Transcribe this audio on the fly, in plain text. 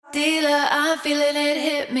Dealer, I'm feeling it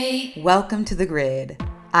hit me. Welcome to The Grid.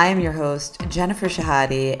 I am your host, Jennifer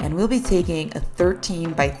Shahadi, and we'll be taking a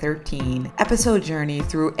 13 by 13 episode journey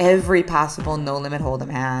through every possible No Limit Hold'em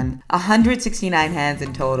hand, 169 hands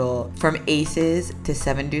in total, from aces to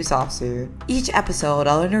 7-deuce offsuit. Each episode,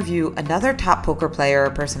 I'll interview another top poker player or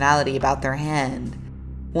personality about their hand.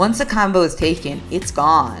 Once a combo is taken, it's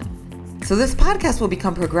gone. So this podcast will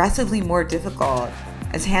become progressively more difficult,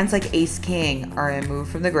 as hands like Ace-King are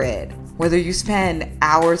removed from the grid. Whether you spend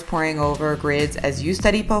hours poring over grids as you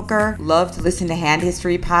study poker, love to listen to hand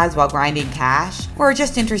history pods while grinding cash, or are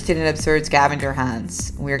just interested in absurd scavenger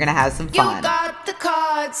hunts, we're gonna have some fun. You got the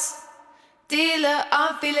cards. Dealer,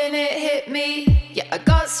 I'm feeling it hit me. Yeah, I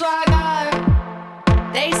got swagger.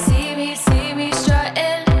 They see me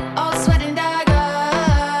strutting, all sweat and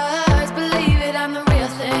daggers. Believe it, I'm the real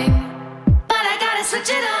thing, but I gotta switch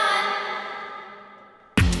it on.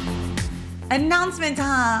 Announcement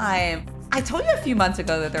time! I told you a few months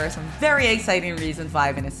ago that there are some very exciting reasons why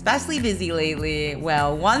I've been especially busy lately.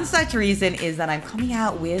 Well, one such reason is that I'm coming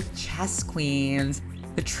out with Chess Queens,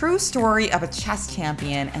 the true story of a chess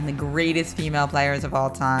champion and the greatest female players of all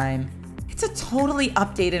time. It's a totally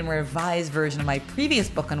updated and revised version of my previous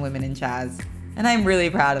book on women in chess, and I'm really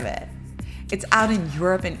proud of it. It's out in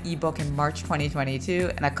Europe in ebook in March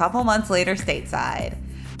 2022, and a couple months later stateside.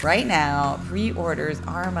 Right now, pre-orders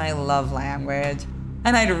are my love language,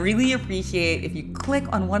 and I'd really appreciate if you click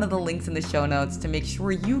on one of the links in the show notes to make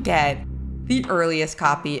sure you get the earliest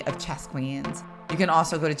copy of Chess Queens. You can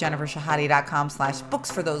also go to jennifershahadi.com/books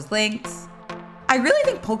for those links. I really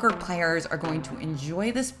think poker players are going to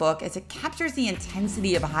enjoy this book as it captures the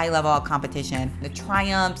intensity of high-level competition, the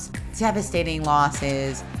triumphs, devastating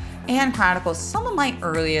losses, and chronicles some of my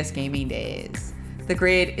earliest gaming days. The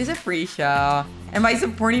Grid is a free show, and by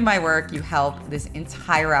supporting my work, you help this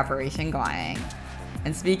entire operation going.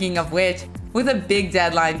 And speaking of which, with a big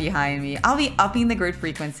deadline behind me, I'll be upping the Grid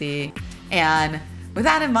frequency. And with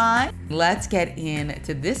that in mind, let's get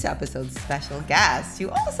into this episode's special guest, who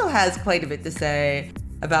also has quite a bit to say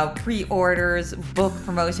about pre-orders, book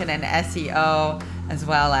promotion, and SEO, as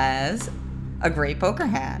well as a great poker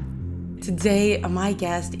hand. Today, my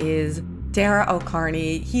guest is Dara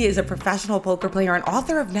O'Carney. He is a professional poker player and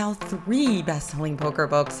author of now 3 best-selling poker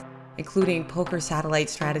books, including Poker Satellite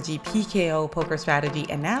Strategy, PKO Poker Strategy,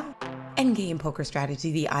 and now Endgame Poker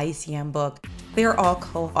Strategy, the ICM book. They are all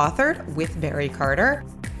co-authored with Barry Carter.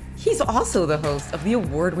 He's also the host of the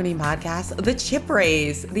award-winning podcast, The Chip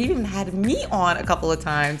Race. They even had me on a couple of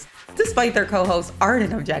times, despite their co-host's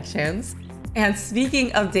ardent objections. And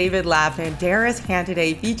speaking of David Lappin, Dara's hand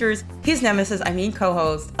today features his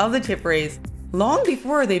co-host of the Chip Race long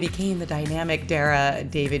before they became the dynamic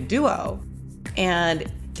Dara-David duo.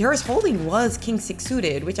 And Dara's holding was King 6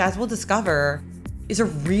 suited, which, as we'll discover, is a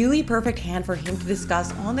really perfect hand for him to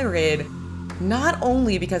discuss on the grid, not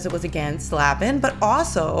only because it was against Lappin, but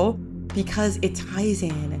also because it ties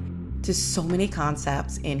in to so many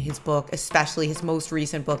concepts in his book, especially his most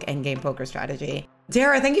recent book, Endgame Poker Strategy.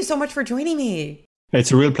 Dara, thank you so much for joining me.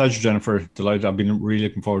 It's a real pleasure, Jennifer. Delighted. I've been really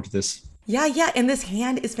looking forward to this. Yeah. And this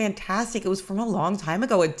hand is fantastic. It was from a long time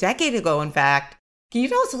ago, a decade ago, in fact. Can you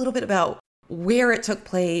tell us a little bit about where it took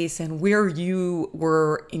place and where you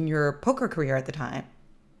were in your poker career at the time?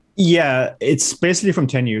 Yeah, it's basically from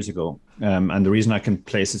 10 years ago. And the reason I can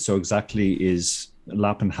place it so exactly is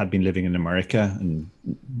Lappin had been living in America and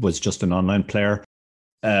was just an online player.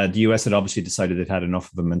 The US had obviously decided they'd had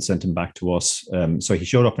enough of him and sent him back to us. So he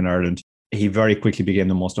showed up in Ireland. He very quickly became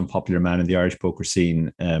the most unpopular man in the Irish poker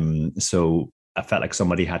scene. So I felt like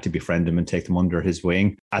somebody had to befriend him and take them under his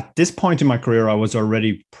wing. At this point in my career, I was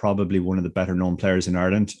already probably one of the better known players in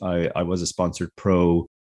Ireland. I was a sponsored pro.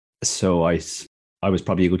 So I was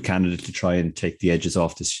probably a good candidate to try and take the edges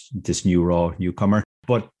off this newcomer.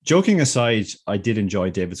 But joking aside, I did enjoy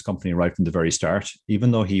David's company right from the very start. Even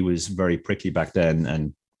though he was very prickly back then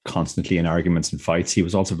and constantly in arguments and fights, he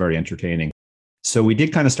was also very entertaining. So we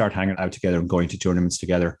did kind of start hanging out together and going to tournaments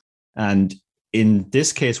together. And in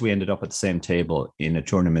this case, we ended up at the same table in a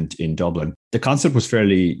tournament in Dublin. The concept was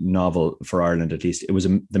fairly novel for Ireland, at least. It was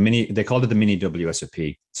they called it the mini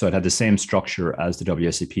WSOP. So it had the same structure as the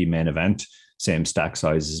WSOP main event, same stack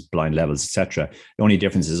sizes, blind levels, etc. The only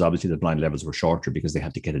difference is obviously the blind levels were shorter because they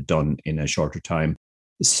had to get it done in a shorter time.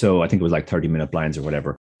 So I think it was like 30-minute blinds or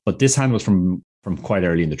whatever. But this hand was from quite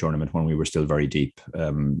early in the tournament when we were still very deep,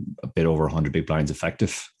 a bit over 100 big blinds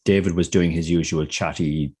effective. David was doing his usual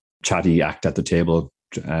chatty act at the table,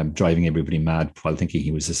 driving everybody mad while thinking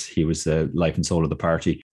he was the life and soul of the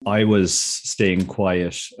party. I was staying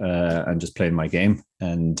quiet and just playing my game.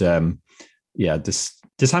 And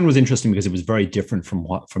this This hand was interesting because it was very different from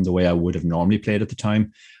the way I would have normally played at the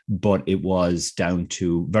time, but it was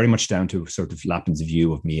very much down to sort of Lappin's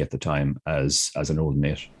view of me at the time as an old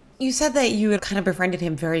mate. You said that you had kind of befriended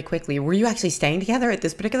him very quickly. Were you actually staying together at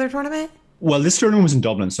this particular tournament? Well, this tournament was in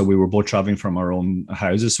Dublin, so we were both traveling from our own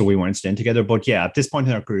houses, so we weren't staying together. But yeah, at this point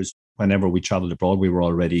in our careers, whenever we traveled abroad, we were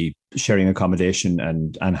already sharing accommodation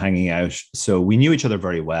and hanging out. So we knew each other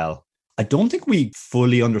very well. I don't think we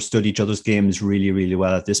fully understood each other's games really, really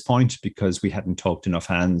well at this point because we hadn't talked enough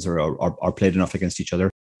hands or played enough against each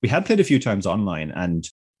other. We had played a few times online, and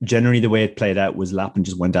generally the way it played out was Lappin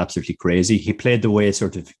just went absolutely crazy. He played the way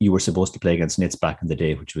sort of you were supposed to play against nits back in the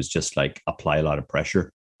day, which was just like apply a lot of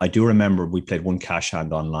pressure. I do remember we played one cash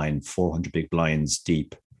hand online, 400 big blinds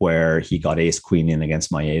deep, where he got ace queen in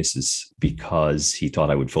against my aces because he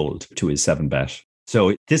thought I would fold to his 7-bet.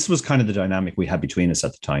 So this was kind of the dynamic we had between us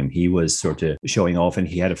at the time. He was sort of showing off and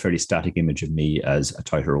he had a fairly static image of me as a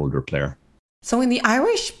tighter, older player. So in the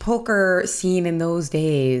Irish poker scene in those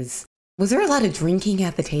days, was there a lot of drinking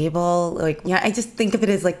at the table? Like, yeah, I just think of it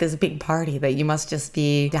as like this big party that you must just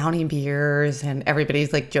be downing beers and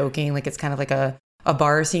everybody's like joking. Like it's kind of like a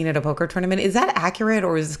bar scene at a poker tournament. Is that accurate,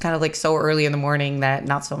 or is this kind of like so early in the morning that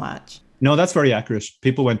not so much? No, that's very accurate.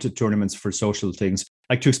 People went to tournaments for social things.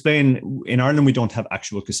 Like, to explain, in Ireland, we don't have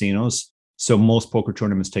actual casinos. So most poker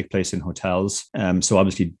tournaments take place in hotels. So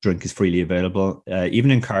obviously drink is freely available.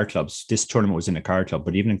 Even in card clubs, this tournament was in a card club,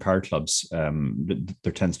 but even in card clubs,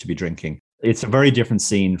 there tends to be drinking. It's a very different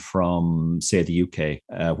scene from, say, the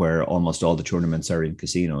UK, where almost all the tournaments are in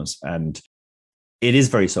casinos. And it is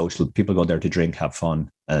very social. People go there to drink, have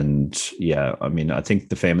fun. And yeah, I mean, I think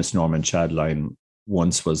the famous Norman Chad line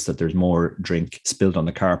once was that there's more drink spilled on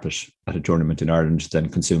the carpet at a tournament in Ireland than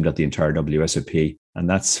consumed at the entire WSOP. And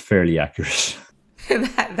that's fairly accurate.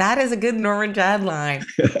 that is a good Norman Chad line.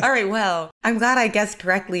 All right, well, I'm glad I guessed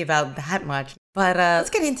correctly about that much. But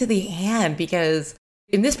let's get into the hand, because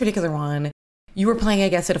in this particular one, you were playing, I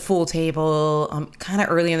guess, at a full table, kind of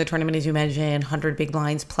early in the tournament, as you mentioned, 100 big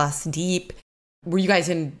blinds plus deep. Were you guys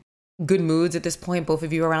in good moods at this point, both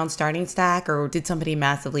of you around starting stack, or did somebody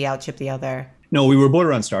massively outchip the other? No, we were both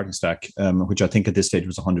around starting stack, which I think at this stage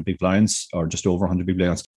was 100 big blinds or just over 100 big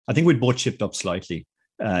blinds. I think we'd both chipped up slightly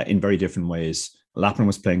in very different ways. Lappin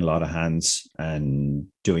was playing a lot of hands and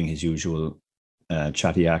doing his usual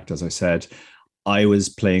chatty act, as I said. I was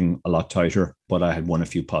playing a lot tighter, but I had won a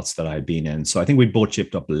few pots that I had been in. So I think we'd both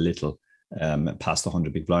chipped up a little past the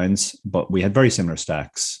 100 big blinds, but we had very similar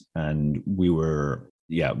stacks and we were,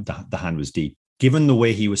 the hand was deep. Given the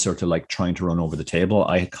way he was sort of like trying to run over the table,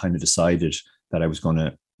 I had kind of decided that I was going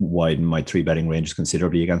to widen my 3-betting ranges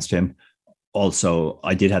considerably against him. Also,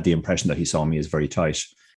 I did have the impression that he saw me as very tight.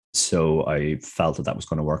 So I felt that was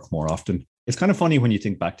going to work more often. It's kind of funny when you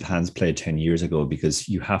think back to hands played 10 years ago, because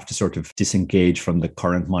you have to sort of disengage from the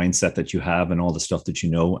current mindset that you have and all the stuff that you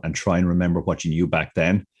know and try and remember what you knew back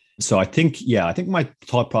then. So I think my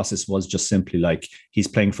thought process was just simply like, he's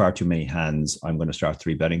playing far too many hands. I'm going to start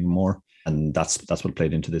 3-betting more. And that's what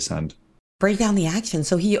played into this hand. Break down the action.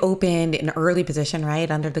 So he opened in early position, right?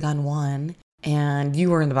 Under the gun 1, and you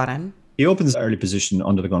were in the button. He opens early position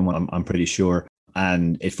under the gun 1, I'm pretty sure.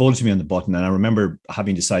 And it folded to me on the button. And I remember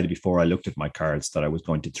having decided before I looked at my cards that I was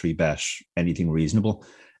going to 3-bet anything reasonable.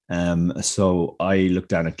 So I looked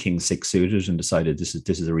down at King 6 suited and decided this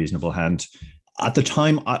is a reasonable hand. At the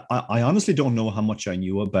time, I honestly don't know how much I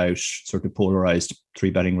knew about sort of polarized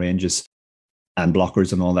 3-betting ranges and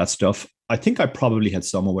blockers and all that stuff. I think I probably had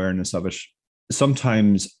some awareness of it.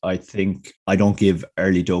 Sometimes I think I don't give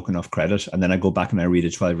early doke enough credit, and then I go back and I read a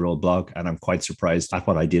 12-year-old blog and I'm quite surprised at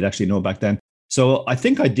what I did actually know back then. So I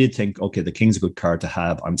think I did think, okay, the king's a good card to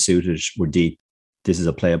have. I'm suited. We're deep. This is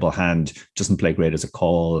a playable hand. Doesn't play great as a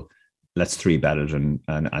call. Let's 3-bet it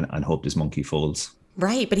and hope this monkey folds.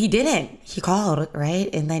 Right, but he didn't. He called, right?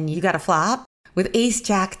 And then you got a flop with ace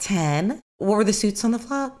jack 10. What were the suits on the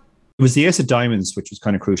flop? It was the ace of diamonds, which was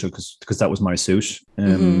kind of crucial because that was my suit.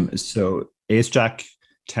 So ace jack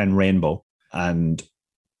 10 rainbow, and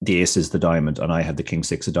the ace is the diamond, and I had the king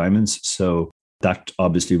 6 of diamonds. So that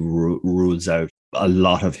obviously rules out a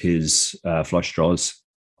lot of his flush draws.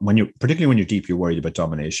 Particularly when you're deep, you're worried about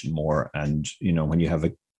domination more. And when you have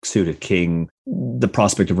a suited king, the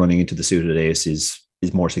prospect of running into the suited ace is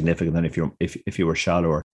more significant than if you were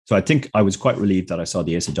shallower. So I think I was quite relieved that I saw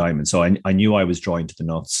the ace of diamonds. So I knew I was drawing to the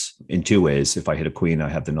nuts in two ways. If I hit a queen, I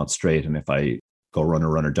have the nut straight, and if I go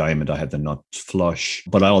runner diamond, I have the nut flush.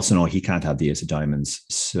 But I also know he can't have the ace of diamonds,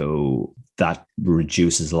 so that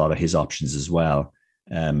reduces a lot of his options as well.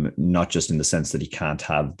 Not just in the sense that he can't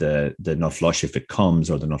have the nut flush if it comes,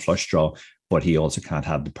 or the nut flush draw, but he also can't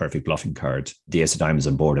have the perfect bluffing card. The ace of diamonds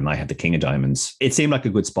on board and I had the king of diamonds. It seemed like a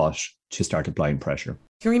good spot to start applying pressure.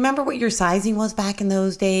 Do you remember what your sizing was back in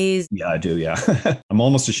those days? Yeah, I do. Yeah. I'm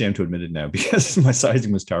almost ashamed to admit it now because my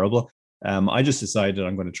sizing was terrible. I just decided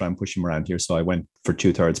I'm going to try and push him around here. So I went for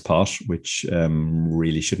 2/3 pot, which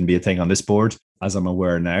really shouldn't be a thing on this board, as I'm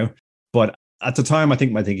aware now. But at the time, I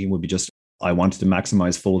think my thinking would be just, I wanted to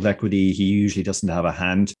maximize fold equity. He usually doesn't have a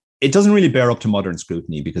hand. It doesn't really bear up to modern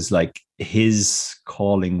scrutiny because like his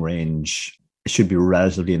calling range should be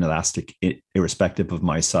relatively inelastic, irrespective of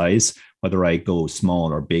my size. Whether I go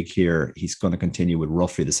small or big here, he's going to continue with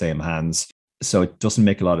roughly the same hands. So it doesn't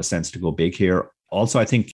make a lot of sense to go big here. Also, I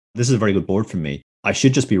think this is a very good board for me. I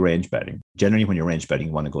should just be range betting. Generally, when you're range betting,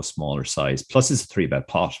 you want to go smaller size. Plus, it's a 3-bet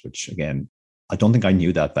pot, which again, I don't think I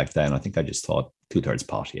knew that back then. I think I just thought 2/3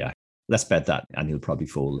 pot. Yeah, let's bet that, and he'll probably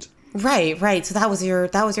fold. Right. So that was your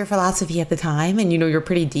philosophy at the time, and you're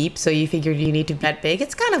pretty deep, so you figured you need to bet big.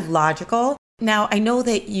 It's kind of logical. Now, I know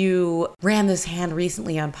that you ran this hand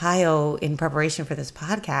recently on Pio in preparation for this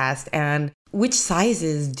podcast, and which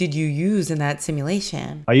sizes did you use in that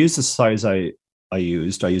simulation? I used the size I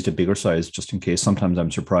used a bigger size just in case. Sometimes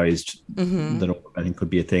I'm surprised that overbetting could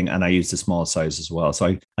be a thing. And I used a small size as well.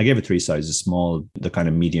 So I gave it 3 sizes: small, the kind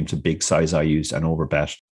of medium to big size I used, and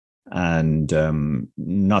overbet. And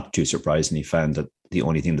not too surprisingly found that the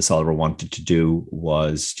only thing the solver wanted to do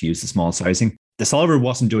was to use the small sizing. The solver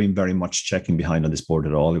wasn't doing very much checking behind on this board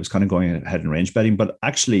at all. It was kind of going ahead and range betting. But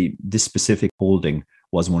actually, this specific holding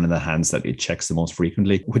was one of the hands that it checks the most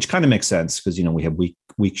frequently, which kind of makes sense because, we have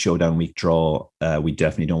weak showdown, weak draw. We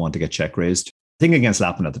definitely don't want to get check raised. I think against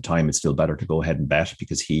Lappin at the time, it's still better to go ahead and bet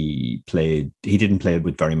because he didn't play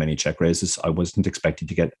with very many check raises. I wasn't expecting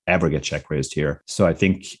to ever get check raised here. So I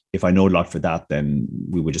think if I know a lot for that, then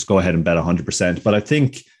we would just go ahead and bet 100%. But I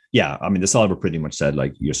think, the solver pretty much said,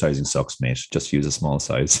 like, your sizing sucks, mate. Just use a small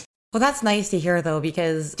size. Well, that's nice to hear, though,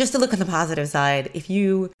 because just to look on the positive side, if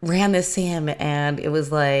you ran this sim and it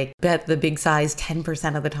was like bet the big size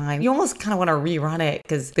 10% of the time, you almost kind of want to rerun it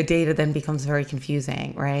because the data then becomes very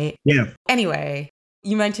confusing, right? Yeah. Anyway,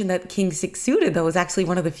 you mentioned that King 6 suited, though, was actually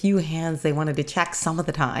one of the few hands they wanted to check some of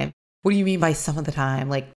the time. What do you mean by some of the time?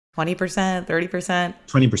 Like 20%, 30%?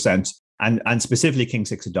 20%. And specifically King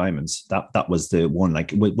 6 of diamonds. That was the one.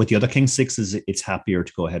 Like with the other King 6s, it's happier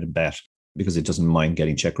to go ahead and bet, because it doesn't mind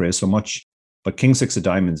getting check raised so much. But King 6 of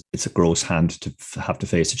diamonds, it's a gross hand to have to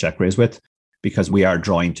face a check raise with, because we are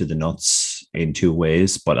drawing to the nuts in 2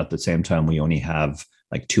 ways. But at the same time, we only have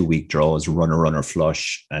like 2 weak draws: runner,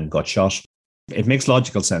 flush, and gut shot. It makes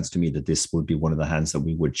logical sense to me that this would be one of the hands that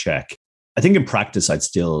we would check. I think in practice, I'd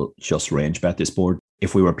still just range bet this board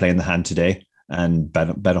if we were playing the hand today and bet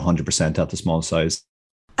 100% at the small size.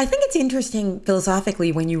 I think it's interesting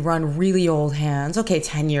philosophically when you run really old hands, okay,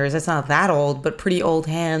 10 years, it's not that old, but pretty old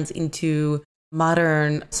hands into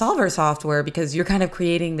modern solver software, because you're kind of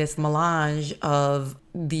creating this melange of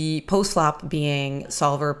the post-flop being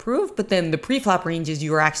solver approved, but then the pre-flop ranges,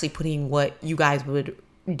 you are actually putting what you guys would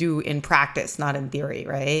do in practice, not in theory,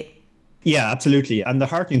 right? Yeah, absolutely. And the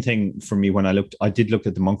heartening thing for me when I did look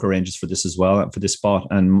at the Munker ranges for this as well, for this spot,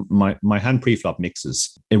 and my hand pre-flop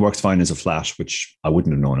mixes. It works fine as a flat, which I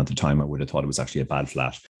wouldn't have known at the time. I would have thought it was actually a bad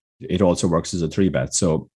flat. It also works as a 3-bet.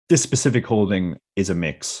 So this specific holding is a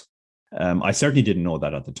mix. I certainly didn't know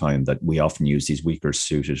that at the time, that we often use these weaker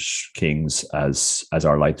suited kings as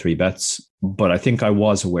our light 3-bets. But I think I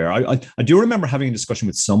was aware. I do remember having a discussion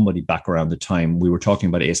with somebody back around the time we were talking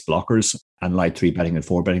about ace blockers and light 3-betting and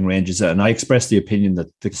 4-betting ranges. And I expressed the opinion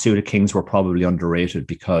that the suited kings were probably underrated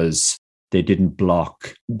because they didn't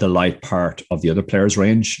block the light part of the other player's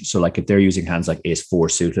range. So like if they're using hands like ace 4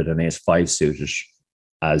 suited and ace 5 suited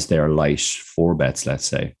as their light 4-bets, let's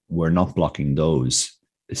say, we're not blocking those.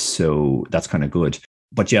 So that's kind of good.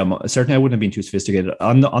 But yeah, certainly I wouldn't have been too sophisticated.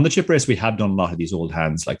 On the chip race, we have done a lot of these old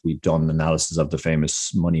hands. Like we've done analysis of the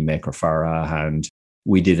famous Moneymaker Farah hand.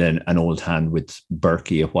 We did an old hand with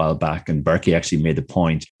Berkey a while back, and Berkey actually made the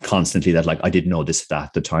point constantly that, like, I didn't know this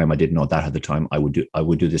at the time. I didn't know that at the time. I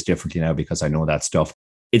would do this differently now because I know that stuff.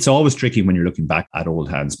 It's always tricky when you're looking back at old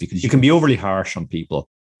hands because you can be overly harsh on people,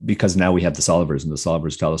 because now we have the solvers and the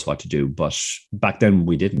solvers tell us what to do. But back then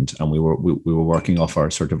we didn't. And we were working off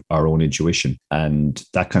our own intuition. And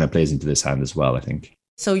that kind of plays into this hand as well, I think.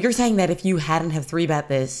 So you're saying that if you hadn't have 3-bet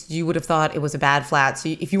this, you would have thought it was a bad flat. So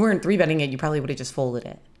if you weren't 3-betting it, you probably would have just folded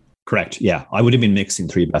it. Correct. Yeah. I would have been mixing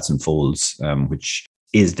 3-bets and folds, which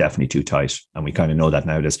is definitely too tight. And we kind of know that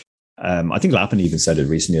nowadays. I think Lappin even said it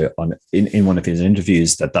recently in one of his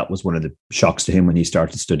interviews that was one of the shocks to him when he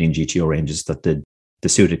started studying GTO ranges, that the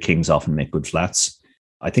suited kings often make good flats.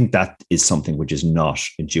 I think that is something which is not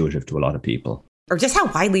intuitive to a lot of people. Or just how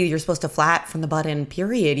widely you're supposed to flat from the button,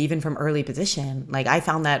 period, even from early position. Like, I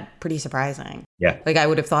found that pretty surprising. Yeah. Like, I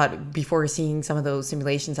would have thought before seeing some of those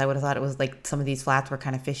simulations, I would have thought it was like some of these flats were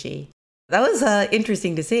kind of fishy. That was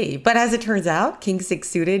interesting to see. But as it turns out, King 6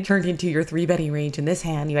 suited turned into your 3-betting range in this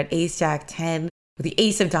hand. You had Ace Jack 10 with the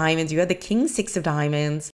Ace of Diamonds. You had the King 6 of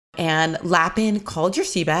Diamonds. And Lappin called your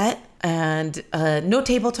C-bet. And no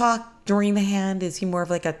table talk during the hand. Is he more of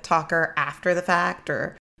like a talker after the fact?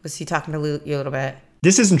 Or was he talking to you a little bit?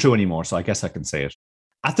 This isn't true anymore, so I guess I can say it.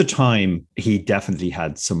 At the time, he definitely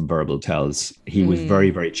had some verbal tells. He was very,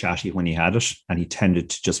 very chatty when he had it. And he tended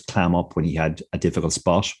to just clam up when he had a difficult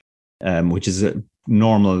spot. Which is a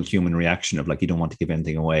normal human reaction of like, you don't want to give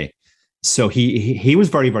anything away. So he was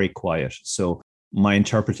very, very quiet. So my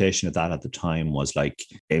interpretation of that at the time was like,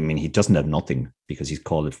 I mean, he doesn't have nothing because he's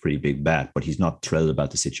called it a pretty big bet, but he's not thrilled about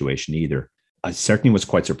the situation either. I certainly was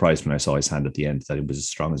quite surprised when I saw his hand at the end that it was as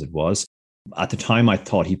strong as it was. At the time, I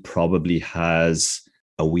thought he probably has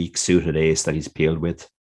a weak suited ace that he's peeled with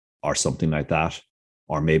or something like that.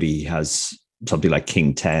 Or maybe he has something like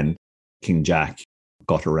King 10, King Jack,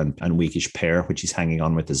 gutter and weakish pair, which he's hanging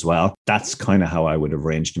on with as well. That's kind of how I would have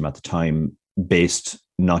ranged him at the time, based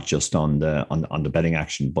not just on the betting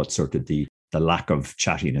action, but sort of the lack of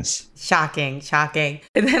chattiness. Shocking.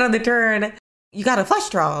 And then on the turn, you got a flush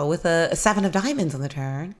draw with a 7 of diamonds on the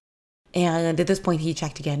turn. And at this point, he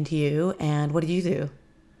checked again to you. And what did you do?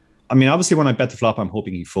 I mean, obviously, when I bet the flop, I'm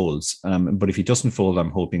hoping he folds. But if he doesn't fold,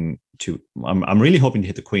 I'm really hoping to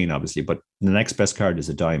hit the queen, obviously. But the next best card is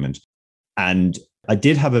a diamond. And I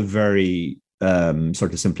did have a very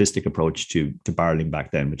sort of simplistic approach to barreling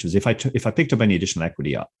back then, which was if I picked up any additional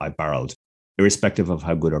equity, I barreled, irrespective of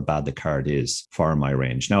how good or bad the card is for my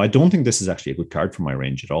range. Now, I don't think this is actually a good card for my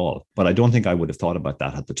range at all, but I don't think I would have thought about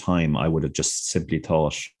that at the time. I would have just simply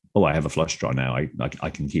thought, oh, I have a flush draw now. I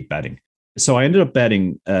can keep betting. So I ended up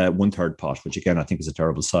betting 1/3 pot, which again, I think is a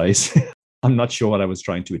terrible size. I'm not sure what I was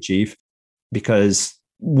trying to achieve, because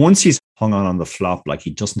once he's hung on the flop, like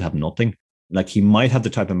he doesn't have nothing. Like he might have the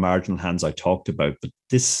type of marginal hands I talked about, but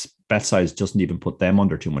this bet size doesn't even put them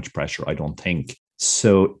under too much pressure, I don't think.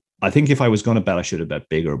 So I think if I was going to bet, I should have bet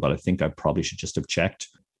bigger, but I think I probably should just have checked.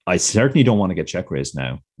 I certainly don't want to get check raised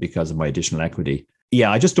now because of my additional equity.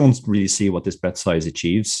 Yeah, I just don't really see what this bet size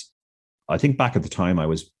achieves. I think back at the time, I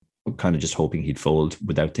was kind of just hoping he'd fold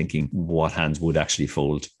without thinking what hands would actually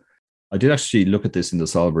fold. I did actually look at this in the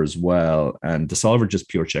solver as well, and the solver just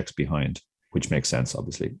pure checks behind, which makes sense,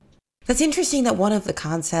 obviously. That's interesting that one of the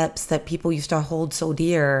concepts that people used to hold so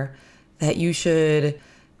dear, that you should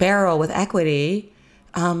barrel with equity,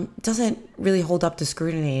 doesn't really hold up to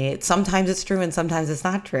scrutiny. Sometimes it's true and sometimes it's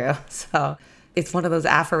not true. So it's one of those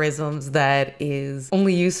aphorisms that is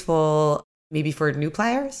only useful maybe for new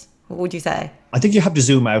players. What would you say? I think you have to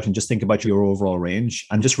zoom out and just think about your overall range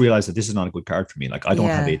and just realize that this is not a good card for me. Like I don't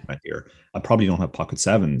have 8 men here. I probably don't have pocket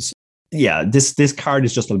 7s. Yeah, this card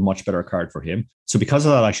is just a much better card for him. So because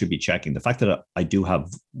of that, I should be checking. The fact that I do have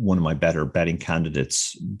one of my better betting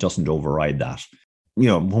candidates doesn't override that. You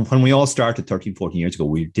know, when we all started 13, 14 years ago,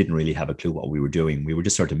 we didn't really have a clue what we were doing. We were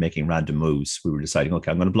just sort of making random moves. We were deciding,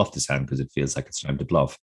 okay, I'm going to bluff this hand because it feels like it's time to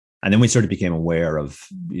bluff. And then we sort of became aware of,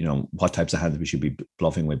 you know, what types of hands we should be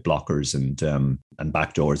bluffing with, blockers and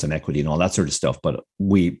backdoors and equity and all that sort of stuff. But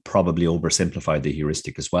we probably oversimplified the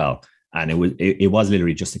heuristic as well. And it was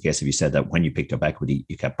literally just a case of you said that when you picked up equity,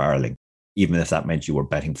 you kept barreling, even if that meant you were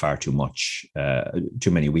betting far too much,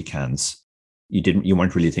 too many weak hands. You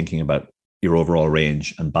weren't really thinking about your overall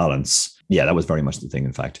range and balance. Yeah, that was very much the thing.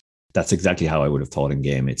 In fact, that's exactly how I would have thought in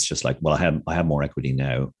game. It's just like, well, I have more equity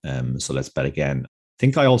now, so let's bet again. I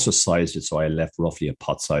think I also sized it so I left roughly a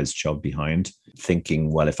pot-sized shove behind,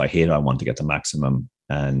 thinking, well, if I hit, I want to get the maximum,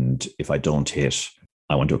 and if I don't hit,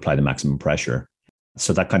 I want to apply the maximum pressure.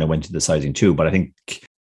 So that kind of went to the sizing too. But I think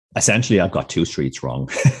essentially I've got 2 streets wrong.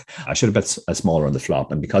 I should have bet smaller on the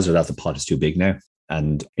flop. And because of that, the pot is too big now.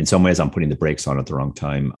 And in some ways, I'm putting the brakes on at the wrong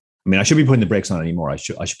time. I mean, I should be putting the brakes on anymore. I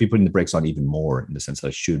should be putting the brakes on even more, in the sense that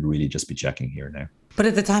I should really just be checking here now. But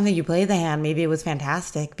at the time that you played the hand, maybe it was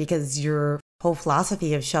fantastic because your whole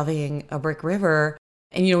philosophy of shoving a brick river,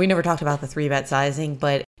 and, you know, we never talked about the 3-bet sizing,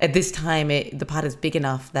 but at this time, the pot is big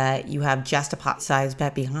enough that you have just a pot size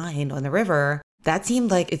bet behind on the river. That seemed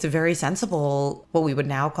like it's a very sensible, what we would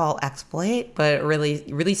now call exploit, but really,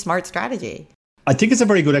 really smart strategy. I think it's a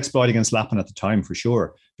very good exploit against Lappin at the time, for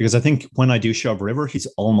sure. Because I think when I do shove river, he's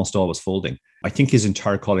almost always folding. I think his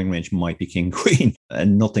entire calling range might be king, queen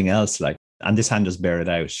and nothing else. And this hand does bear it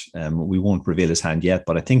out. We won't reveal his hand yet,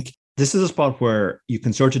 but I think This is a spot where you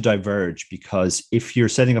can sort of diverge, because if you're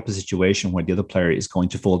setting up a situation where the other player is going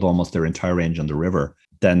to fold almost their entire range on the river,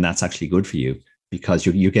 then that's actually good for you, because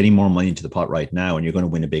you're getting more money into the pot right now, and you're going to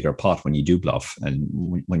win a bigger pot when you do bluff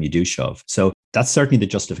and when you do shove. So that's certainly the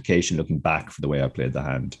justification looking back for the way I played the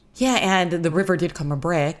hand. Yeah, and the river did come a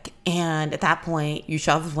brick, and at that point you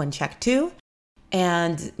shoved when check two.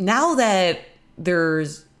 And now that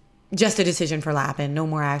there's just a decision for Lappin, no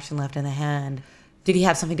more action left in the hand, did he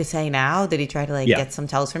have something to say now? Did he try to get some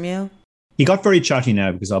tells from you? He got very chatty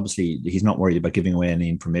now, because obviously he's not worried about giving away any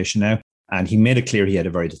information now. And he made it clear he had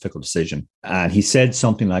a very difficult decision. And he said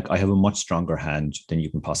something like, I have a much stronger hand than you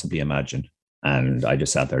can possibly imagine. And I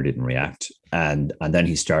just sat there, didn't react. And then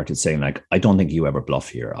he started saying, like, I don't think you ever bluff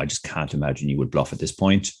here. I just can't imagine you would bluff at this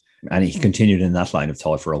point. And he continued in that line of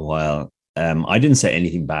thought for a while. I didn't say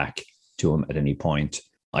anything back to him at any point.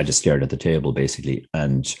 I just stared at the table, basically.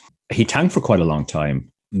 And he tanked for quite a long time,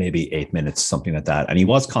 maybe 8 minutes, something like that. And he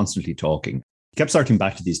was constantly talking. He kept starting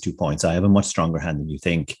back to these 2 points. I have a much stronger hand than you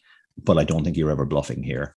think, but I don't think you're ever bluffing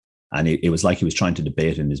here. And it was like he was trying to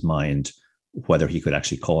debate in his mind whether he could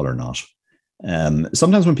actually call or not.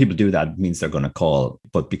 Sometimes when people do that, it means they're going to call,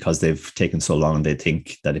 but because they've taken so long, they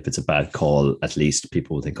think that if it's a bad call, at least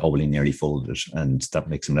people will think, oh, well, he nearly folded, and that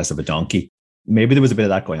makes him less of a donkey. Maybe there was a bit of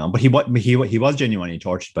that going on, but he was genuinely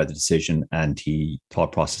tortured by the decision, and he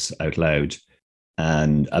thought process out loud.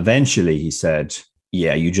 And eventually he said,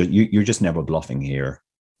 yeah, you're just never bluffing here.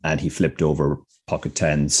 And he flipped over pocket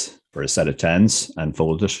tens for a set of tens and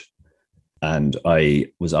folded. And I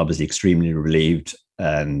was obviously extremely relieved.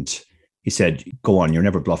 And he said, go on, you're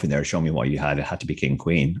never bluffing there. Show me what you had. It had to be king,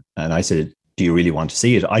 queen. And I said, do you really want to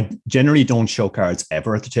see it? I generally don't show cards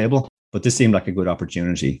ever at the table, but this seemed like a good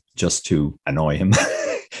opportunity just to annoy him,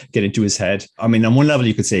 get into his head. I mean, on one level,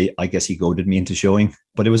 you could say, I guess he goaded me into showing,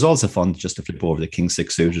 but it was also fun just to flip over the king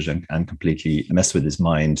six suited and completely mess with his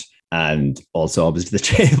mind. And also, obviously, the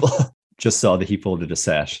table just saw that he folded a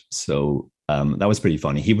set. So that was pretty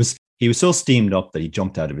funny. He was so steamed up that he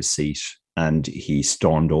jumped out of his seat and he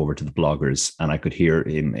stormed over to the bloggers. And I could hear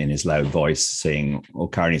him in his loud voice saying, oh,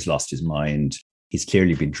 Carney's lost his mind. He's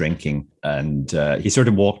clearly been drinking. And he sort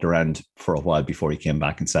of walked around for a while before he came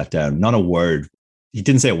back and sat down. Not a word. He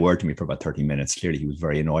didn't say a word to me for about 30 minutes. Clearly, he was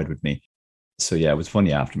very annoyed with me. So, yeah, it was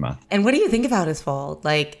funny aftermath. And what do you think about his fold?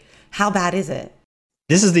 Like, how bad is it?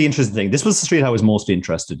 This is the interesting thing. This was the street I was most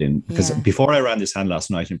interested in, because before I ran this hand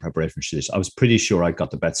last night in preparation for this, I was pretty sure I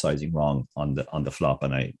got the bet sizing wrong on the flop,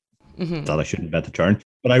 and I thought I shouldn't bet the turn.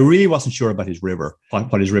 But I really wasn't sure about his river,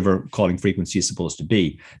 what his river calling frequency is supposed to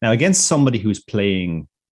be. Now, against somebody who's playing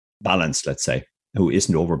balanced, let's say, who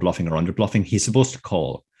isn't over bluffing or under bluffing, he's supposed to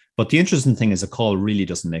call. But the interesting thing is a call really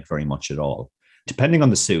doesn't make very much at all. Depending on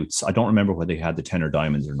the suits, I don't remember whether he had the 10 or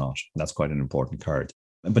diamonds or not. That's quite an important card.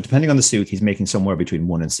 But depending on the suit, he's making somewhere between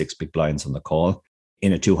 1 and 6 big blinds on the call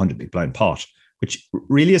in a 200 big blind pot, which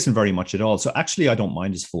really isn't very much at all. So actually, I don't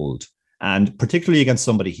mind his fold, and particularly against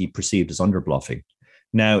somebody he perceived as under bluffing.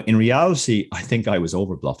 Now, in reality, I think I was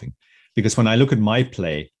over bluffing, because when I look at my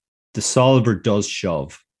play, the solver does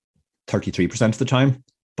shove 33% of the time,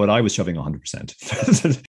 but I was shoving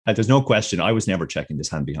 100%. And there's no question, I was never checking this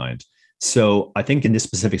hand behind. So I think in this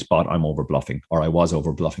specific spot, I'm over bluffing, or I was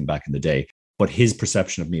over bluffing back in the day. But his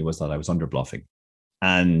perception of me was that I was under bluffing.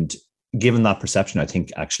 And given that perception, I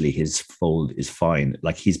think actually his fold is fine.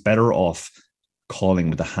 Like, he's better off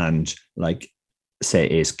calling with a hand like, say,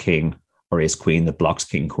 ace king or ace queen that blocks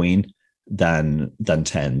king queen than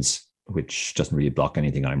tens, which doesn't really block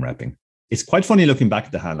anything I'm repping. It's quite funny looking back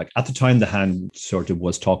at the hand. Like, at the time, the hand sort of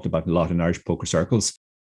was talked about a lot in Irish poker circles.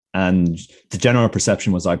 And the general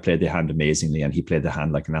perception was I played the hand amazingly and he played the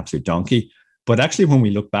hand like an absolute donkey. But actually, when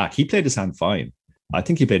we look back, he played his hand fine. I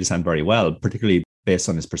think he played his hand very well, particularly based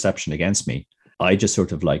on his perception against me. I just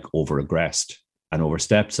sort of like over-aggressed and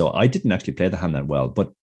overstepped. So I didn't actually play the hand that well.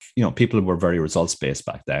 But, you know, people were very results-based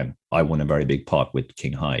back then. I won a very big pot with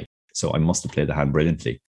king high. So I must have played the hand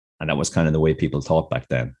brilliantly. And that was kind of the way people thought back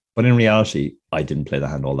then. But in reality, I didn't play the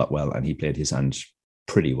hand all that well. And he played his hand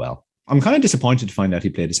pretty well. I'm kind of disappointed to find out he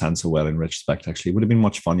played his hand so well in retrospect, actually. It would have been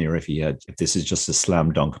much funnier if this is just a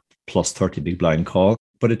slam dunk plus 30 big blind call.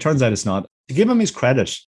 But it turns out it's not. To give him his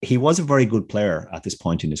credit, he was a very good player at this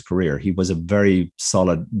point in his career. He was a very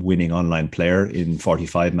solid winning online player in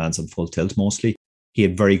 45 mans and full tilt mostly. He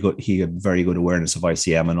had very good awareness of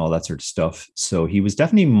ICM and all that sort of stuff. So he was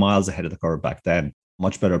definitely miles ahead of the curve back then.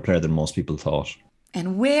 Much better player than most people thought.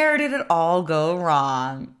 And where did it all go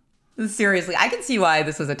wrong? Seriously, I can see why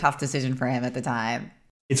this was a tough decision for him at the time.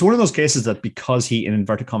 It's one of those cases that because he, in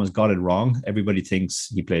inverted commas, got it wrong, everybody thinks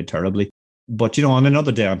he played terribly. But, you know, on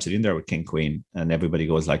another day, I'm sitting there with king, queen, and everybody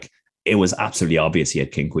goes like, it was absolutely obvious he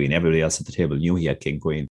had king queen. Everybody else at the table knew he had king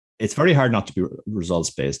queen. It's very hard not to be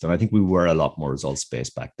results based. And I think we were a lot more results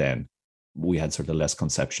based back then. We had sort of less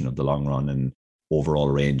conception of the long run and overall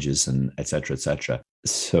ranges and et cetera, et cetera.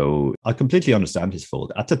 So I completely understand his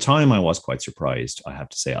fold. At the time, I was quite surprised, I have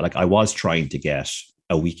to say. Like, I was trying to get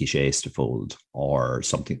a weakish ace to fold or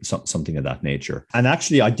something of that nature. And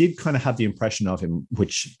actually, I did kind of have the impression of him,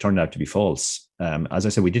 which turned out to be false. As I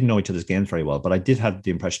said, we didn't know each other's games very well, but I did have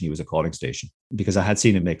the impression he was a calling station because I had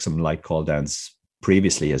seen him make some light call downs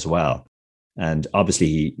previously as well. And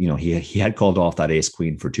obviously, he had called off that ace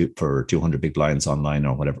queen for 200 big blinds online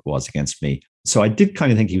or whatever it was against me. So I did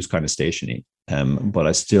kind of think he was kind of stationary. But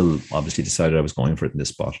I still obviously decided I was going for it in this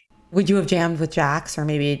spot. Would you have jammed with jacks or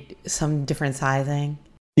maybe some different sizing?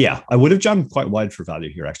 Yeah, I would have jammed quite wide for value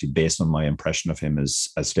here, actually, based on my impression of him as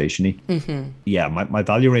stationary. Mm-hmm. Yeah, my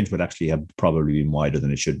value range would actually have probably been wider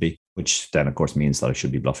than it should be, which then, of course, means that I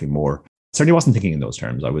should be bluffing more. Certainly wasn't thinking in those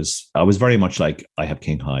terms. I was very much like, I have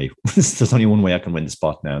king high. There's only one way I can win the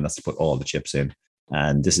spot now, and that's to put all the chips in.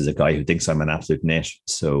 And this is a guy who thinks I'm an absolute net.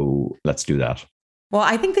 So let's do that. Well,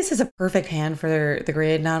 I think this is a perfect hand for the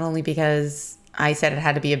grid, not only because I said it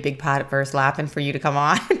had to be a big pot at first lap and for you to come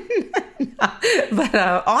on, but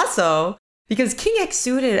also because King X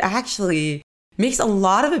suited actually makes a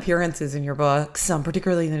lot of appearances in your books,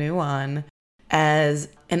 particularly the new one, as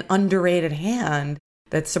an underrated hand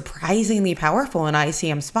that's surprisingly powerful in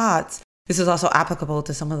ICM spots. This is also applicable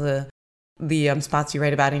to some of the spots you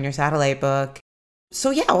write about in your satellite book.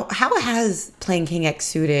 So yeah, how has playing King X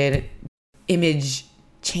suited image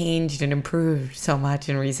changed and improved so much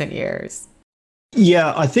in recent years?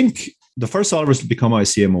 Yeah, I think the first solvers to become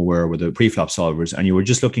ICM aware were the pre-flop solvers, and you were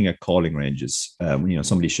just looking at calling ranges.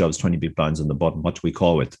 Somebody shoves 20 big blinds on the button, what do we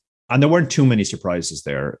call it? And there weren't too many surprises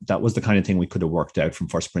there. That was the kind of thing we could have worked out from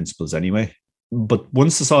first principles anyway. But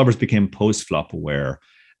once the solvers became post-flop aware,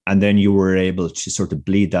 and then you were able to sort of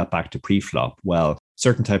bleed that back to pre-flop, well,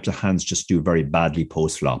 certain types of hands just do very badly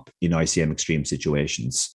post-flop in ICM extreme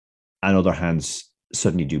situations, and other hands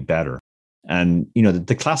suddenly do better. And,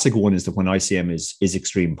 the classic one is that when ICM is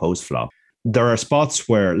extreme post-flop, there are spots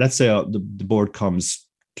where, let's say the board comes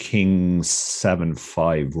king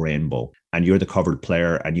 7-5 rainbow, and you're the covered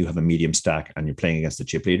player and you have a medium stack and you're playing against the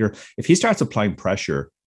chip leader. If he starts applying pressure,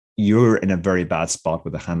 you're in a very bad spot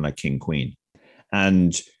with a hand like king queen.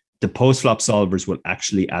 And the post-flop solvers will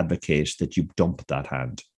actually advocate that you dump that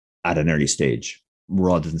hand at an early stage,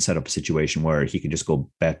 rather than set up a situation where he can just go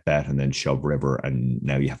bet, and then shove river, and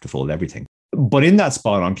now you have to fold everything. But in that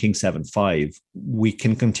spot on king 7-5, we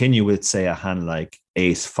can continue with, say, a hand like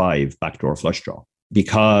ace 5 backdoor flush draw,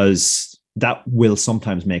 because that will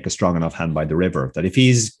sometimes make a strong enough hand by the river that if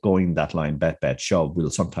he's going that line bet, shove, we'll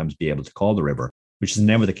sometimes be able to call the river, which is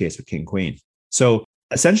never the case with king queen. So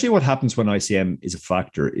essentially what happens when ICM is a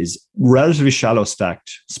factor is relatively shallow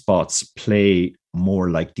stacked spots play more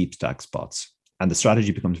like deep stack spots, and the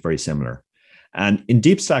strategy becomes very similar. And in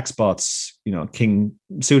deep stack spots,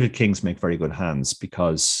 suited kings make very good hands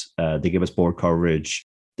because they give us board coverage.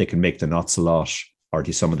 They can make the nuts a lot, or at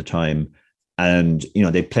least some of the time. And,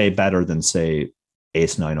 they play better than, say,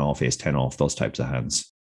 ace 9 off, ace 10 off, those types of hands.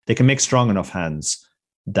 They can make strong enough hands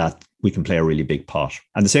that we can play a really big pot.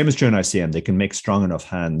 And the same is true in ICM. They can make strong enough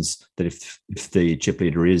hands that if the chip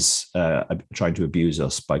leader is trying to abuse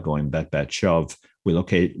us by going bet, shove, we will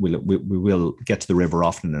get to the river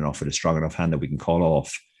often enough with a strong enough hand that we can call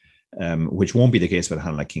off, which won't be the case with a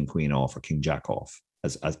hand like king queen off or king jack off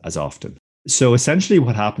as often. So essentially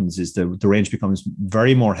what happens is the range becomes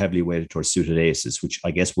very more heavily weighted towards suited aces, which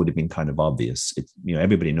I guess would have been kind of obvious.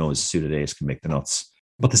 Everybody knows suited ace can make the nuts.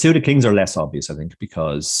 But the suited kings are less obvious, I think,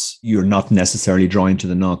 because you're not necessarily drawing to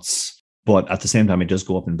the nuts, but at the same time, it does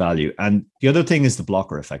go up in value. And the other thing is the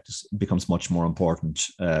blocker effect becomes much more important,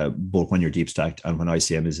 both when you're deep stacked and when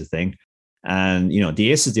ICM is a thing. And,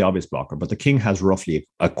 the ace is the obvious blocker, but the king has roughly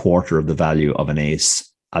a quarter of the value of an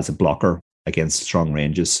ace as a blocker against strong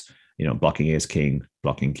ranges, blocking ace king,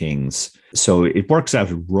 blocking kings. So it works out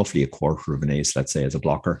roughly a quarter of an ace, let's say, as a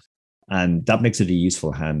blocker. And that makes it a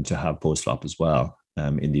useful hand to have post-flop as well.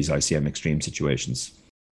 In these ICM extreme situations.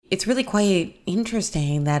 It's really quite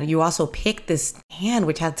interesting that you also picked this hand,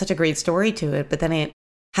 which had such a great story to it, but then it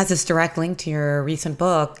has this direct link to your recent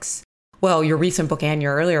books. Well, your recent book and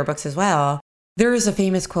your earlier books as well. There is a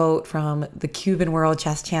famous quote from the Cuban world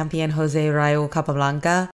chess champion Jose Rayo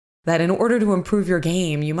Capablanca that in order to improve your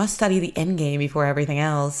game, you must study the endgame before everything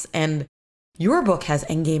else. And your book has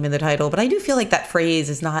endgame in the title, but I do feel like that phrase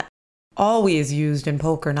is not always used in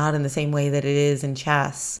poker, not in the same way that it is in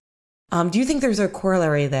chess. Do you think there's a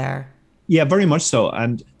corollary there? Yeah, very much so.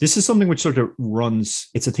 And this is something which sort of runs,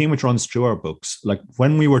 it's a theme which runs through our books. Like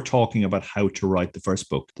when we were talking about how to write the first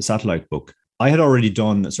book, the satellite book, I had already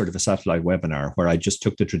done sort of a satellite webinar where I just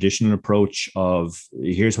took the traditional approach of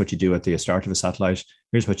here's what you do at the start of a satellite,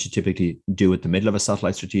 here's what you typically do at the middle of a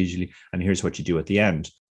satellite strategically, and here's what you do at the end.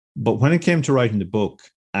 But when it came to writing the book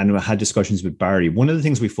and I had discussions with Barry, one of the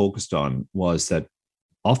things we focused on was that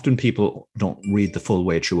often people don't read the full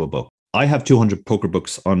way through a book. I have 200 poker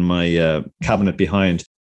books on my cabinet behind,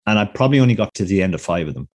 and I probably only got to the end of 5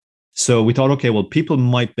 of them. So we thought, okay, well, people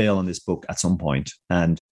might bail on this book at some point,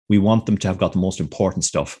 and we want them to have got the most important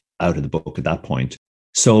stuff out of the book at that point.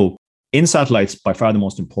 So in satellites, by far the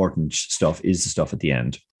most important stuff is the stuff at the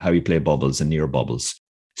end, how you play bubbles and near bubbles.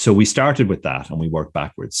 So we started with that and we worked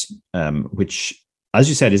backwards, which, as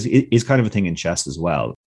you said, is kind of a thing in chess as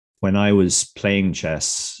well. When I was playing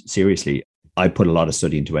chess seriously, I put a lot of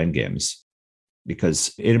study into endgames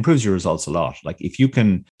because it improves your results a lot. Like if you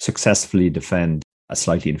can successfully defend a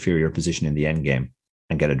slightly inferior position in the endgame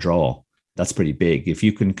and get a draw, that's pretty big. If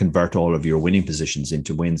you can convert all of your winning positions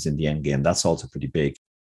into wins in the endgame, that's also pretty big.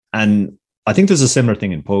 And I think there's a similar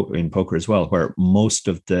thing in poker as well, where most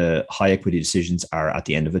of the high equity decisions are at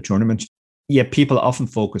the end of a tournament. Yet people often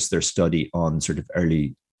focus their study on sort of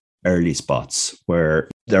early spots where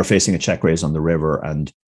they're facing a check raise on the river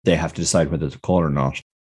and they have to decide whether to call or not.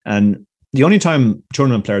 And the only time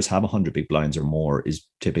tournament players have 100 big blinds or more is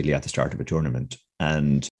typically at the start of a tournament.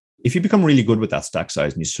 And if you become really good with that stack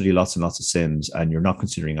size and you study lots and lots of sims and you're not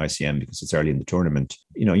considering ICM because it's early in the tournament,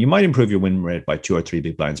 you might improve your win rate by 2 or 3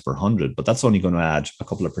 big blinds per 100, but that's only going to add a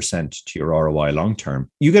couple of percent to your ROI long term.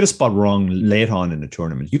 You get a spot wrong late on in a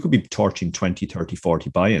tournament, you could be torching 20, 30, 40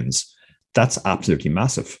 buy-ins. That's absolutely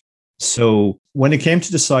massive. So when it came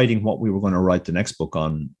to deciding what we were going to write the next book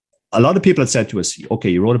on, a lot of people had said to us, okay,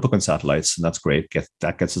 you wrote a book on satellites and that's great.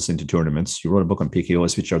 That gets us into tournaments. You wrote a book on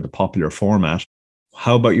PKOs, which are the popular format.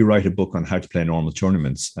 How about you write a book on how to play normal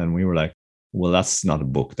tournaments? And we were like, well, that's not a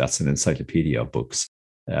book. That's an encyclopedia of books.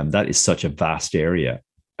 That is such a vast area.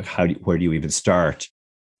 Where do you even start?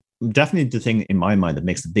 Definitely the thing in my mind that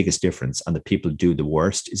makes the biggest difference and that people do the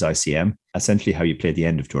worst is ICM, essentially how you play the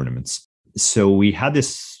end of tournaments. So we had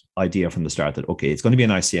this idea from the start that, okay, it's going to be an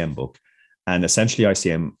ICM book. And essentially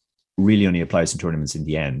ICM really only applies in tournaments in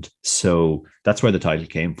the end. So that's where the title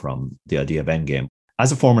came from, the idea of endgame.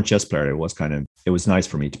 As a former chess player, it was nice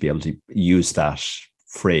for me to be able to use that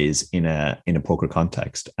phrase in a poker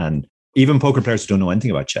context. And even poker players who don't know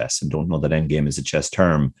anything about chess and don't know that endgame is a chess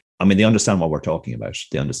term, I mean, they understand what we're talking about.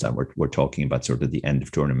 They understand we're talking about sort of the end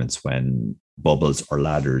of tournaments when bubbles or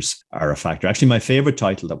ladders are a factor. Actually, my favorite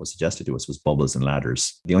title that was suggested to us was Bubbles and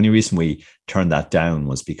Ladders. The only reason we turned that down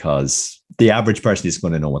was because the average person is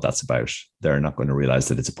going to know what that's about. They're not going to realize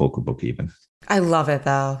that it's a poker book even. I love it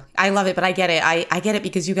though. I love it, but I get it. I get it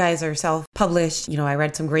because you guys are self-published. I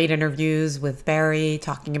read some great interviews with Barry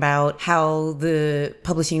talking about how the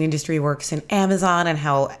publishing industry works in Amazon and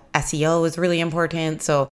how SEO is really important.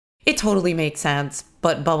 So it totally makes sense.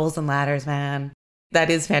 But Bubbles and Ladders, man,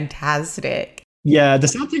 that is fantastic. Yeah, the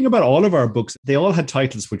sad thing about all of our books, they all had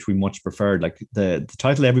titles which we much preferred. Like the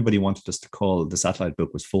title everybody wanted us to call the satellite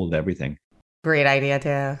book was Fold Everything. Great idea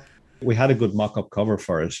too. We had a good mock-up cover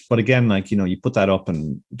for it. But again, you put that up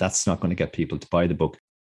and that's not going to get people to buy the book.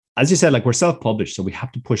 As you said, we're self-published, so we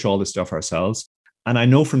have to push all this stuff ourselves. And I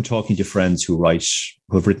know from talking to friends who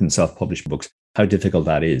have written self-published books, how difficult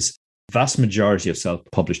that is. The vast majority of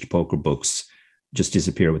self-published poker books just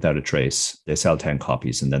disappear without a trace. They sell 10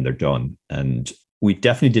 copies and then they're done. And we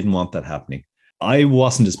definitely didn't want that happening. I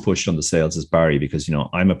wasn't as pushed on the sales as Barry because,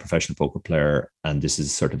 I'm a professional poker player and this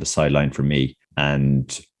is sort of a sideline for me.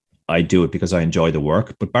 And I do it because I enjoy the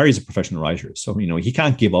work, but Barry's a professional writer. So, he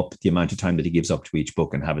can't give up the amount of time that he gives up to each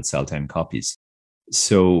book and have it sell 10 copies.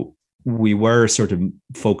 So we were sort of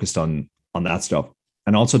focused on that stuff.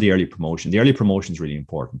 And also the early promotion. The early promotion is really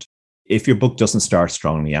important. If your book doesn't start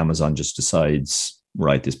strongly, Amazon just decides,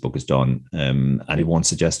 right, this book is done. And it won't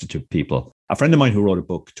suggest it to people. A friend of mine who wrote a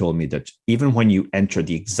book told me that even when you enter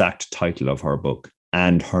the exact title of her book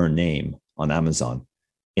and her name on Amazon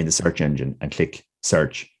in the search engine and click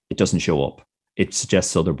search, it doesn't show up. It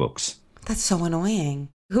suggests other books. That's so annoying.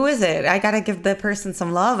 Who is it? I got to give the person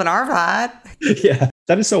some love in our pod. Yeah,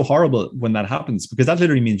 that is so horrible when that happens because that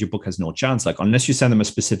literally means your book has no chance. Unless you send them a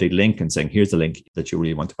specific link and saying, here's the link that you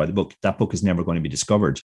really want to buy the book, that book is never going to be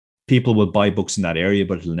discovered. People will buy books in that area,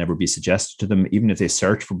 but it'll never be suggested to them. Even if they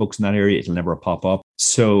search for books in that area, it'll never pop up.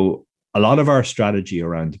 So a lot of our strategy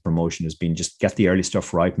around the promotion has been just get the early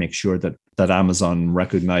stuff right, make sure that Amazon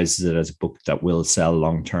recognizes it as a book that will sell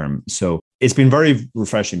long term. So it's been very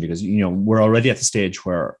refreshing because, we're already at the stage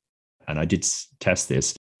where and I did test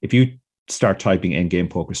this. If you start typing endgame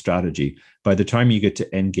poker strategy, by the time you get to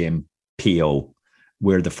endgame PO,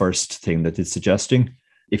 we're the first thing that it's suggesting.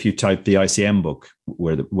 If you type the ICM book,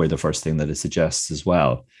 we're the first thing that it suggests as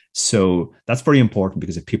well. So that's very important,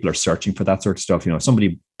 because if people are searching for that sort of stuff, if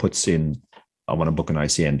somebody puts in, I want to book an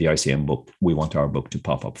ICM, the ICM book, we want our book to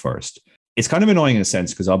pop up first. It's kind of annoying in a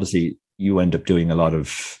sense, because obviously you end up doing a lot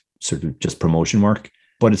of sort of just promotion work,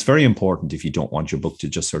 but it's very important if you don't want your book to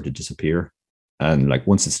just sort of disappear. And like,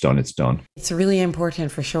 once it's done, it's done. It's really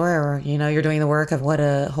important for sure. You're doing the work of what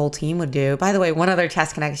a whole team would do. By the way, one other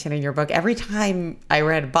chess connection in your book, every time I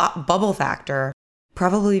read Bubble Factor,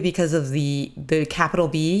 probably because of the capital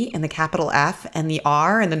B and the capital F and the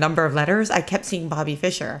R and the number of letters, I kept seeing Bobby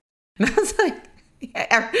Fischer. And I was like,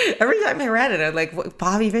 every time I read it, I'm like, what,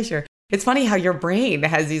 Bobby Fischer? It's funny how your brain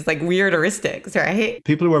has these like weird heuristics, right?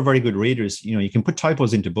 People who are very good readers, you can put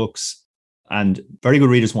typos into books, and very good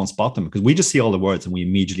readers won't spot them, because we just see all the words and we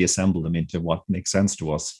immediately assemble them into what makes sense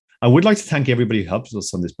to us. I would like to thank everybody who helped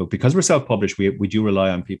us on this book. Because we're self-published, we do rely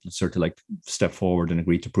on people to sort of like step forward and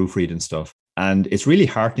agree to proofread and stuff. And it's really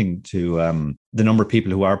heartening to the number of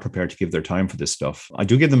people who are prepared to give their time for this stuff. I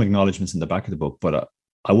do give them acknowledgements in the back of the book, but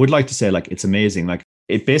I would like to say, like, it's amazing. Like,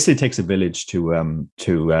 it basically takes a village to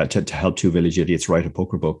help two village idiots write a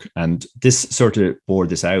poker book. And this sort of bore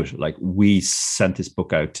this out. Like, we sent this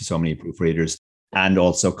book out to so many proofreaders and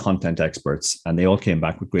also content experts, and they all came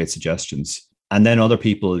back with great suggestions. And then other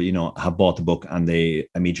people, have bought the book and they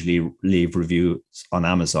immediately leave reviews on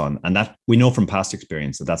Amazon. And that, we know from past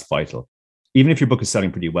experience, that that's vital. Even if your book is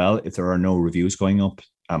selling pretty well, if there are no reviews going up,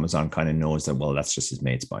 Amazon kind of knows that, well, that's just his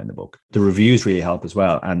mates buying the book. The reviews really help as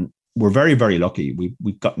well. And we're very, very lucky.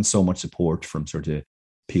 We've gotten so much support from sort of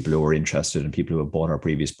people who are interested and people who have bought our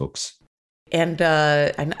previous books. And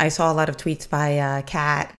I saw a lot of tweets by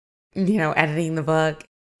Kat, editing the book.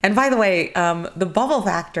 And by the way, the bubble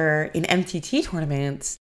factor in MTT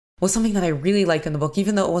tournaments was something that I really liked in the book,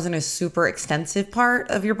 even though it wasn't a super extensive part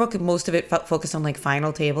of your book. Most of it focused on like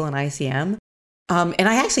final table and ICM. And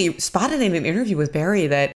I actually spotted in an interview with Barry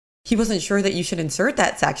that he wasn't sure that you should insert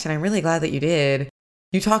that section. I'm really glad that you did.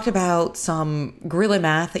 You talked about some guerrilla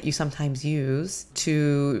math that you sometimes use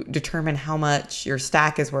to determine how much your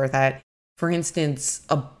stack is worth at, for instance,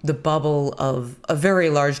 the bubble of a very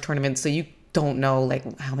large tournament. So you don't know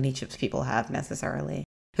like how many chips people have necessarily,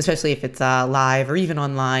 especially if it's live or even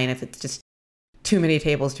online, if it's just too many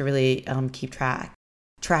tables to really keep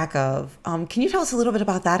track of. Can you tell us a little bit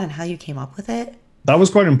about that and how you came up with it? That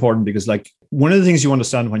was quite important, because like, one of the things you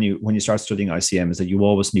understand when you start studying ICM is that you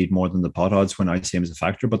always need more than the pot odds when ICM is a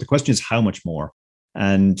factor. But the question is how much more.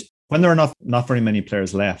 And when there are not very many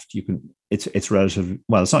players left, it's relative.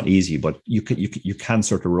 Well, it's not easy, but you can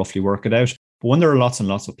sort of roughly work it out. But when there are lots and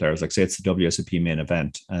lots of players, like say it's the WSOP main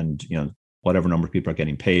event, and whatever number of people are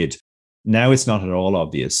getting paid, now it's not at all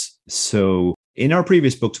obvious. So in our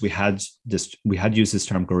previous books, we had used this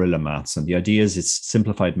term guerrilla maths, and the idea is it's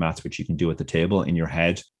simplified maths which you can do at the table in your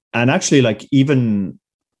head. And actually, like, even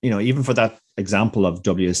for that example of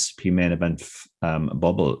WSP main event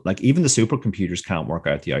bubble, like even the supercomputers can't work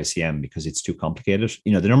out the ICM because it's too complicated.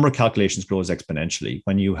 The number of calculations grows exponentially.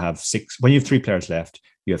 When you have 3 players left,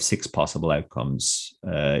 you have 6 possible outcomes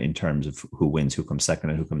in terms of who wins, who comes second,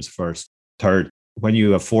 and who comes first, third. When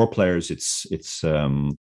you have 4 players, it's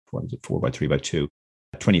 4 by 3 by 2,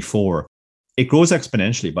 24. It grows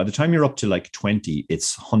exponentially. By the time you're up to like 20,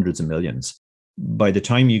 it's hundreds of millions. By the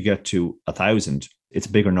time you get to 1,000, it's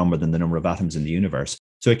a bigger number than the number of atoms in the universe.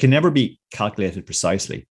 So it can never be calculated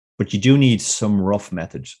precisely, but you do need some rough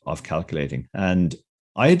method of calculating. And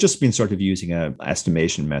I had just been sort of using an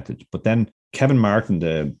estimation method, but then Kevin Martin,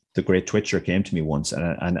 the great Twitcher, came to me once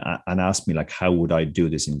and asked me, like, how would I do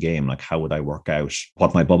this in game? Like, how would I work out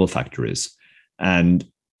what my bubble factor is? And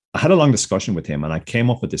I had a long discussion with him, and I came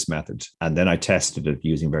up with this method, and then I tested it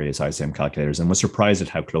using various ICM calculators, and was surprised at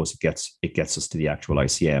how close it gets us to the actual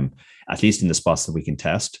ICM, at least in the spots that we can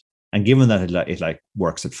test. And given that it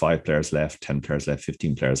works at 5 players left, 10 players left,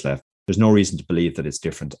 15 players left, there's no reason to believe that it's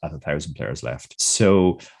different at 1,000 players left.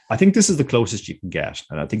 So I think this is the closest you can get,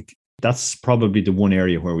 and I think that's probably the one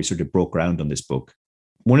area where we sort of broke ground on this book.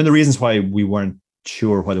 One of the reasons why we weren't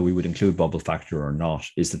sure whether we would include bubble factor or not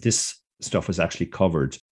is that this stuff was actually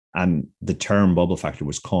covered. And the term bubble factor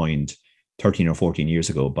was coined 13 or 14 years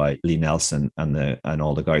ago by Lee Nelson and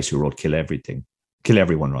all the guys who wrote Kill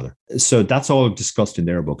Everyone rather. So that's all discussed in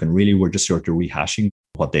their book. And really, we're just sort of rehashing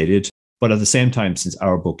what they did. But at the same time, since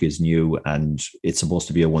our book is new and it's supposed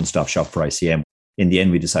to be a one-stop shop for ICM, in the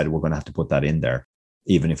end, we decided we're going to have to put that in there,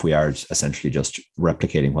 even if we are essentially just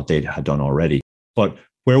replicating what they had done already. But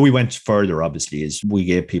Where we went further, obviously, is we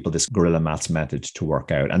gave people this guerrilla maths method to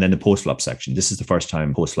work out. And then the post-flop section. This is the first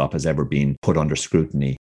time post-flop has ever been put under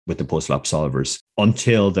scrutiny with the post-flop solvers.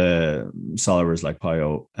 Until the solvers like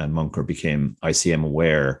Pio and Munker became ICM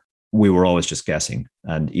aware, we were always just guessing.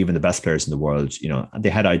 And even the best players in the world, they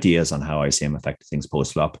had ideas on how ICM affected things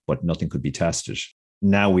post-flop, but nothing could be tested.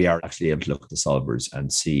 Now we are actually able to look at the solvers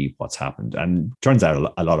and see what's happened. And turns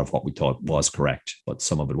out a lot of what we thought was correct, but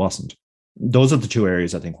some of it wasn't. Those are the two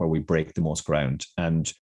areas, I think, where we break the most ground.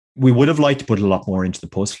 And we would have liked to put a lot more into the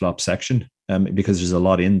post-flop section because there's a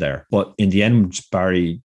lot in there. But in the end,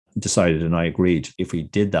 Barry decided, and I agreed, if we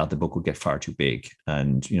did that, the book would get far too big.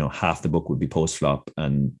 And, half the book would be post-flop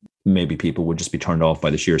and maybe people would just be turned off by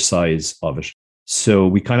the sheer size of it. So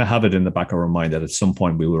we kind of have it in the back of our mind that at some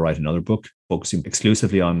point we will write another book focusing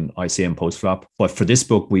exclusively on ICM post-flop. But for this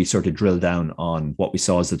book, we sort of drill down on what we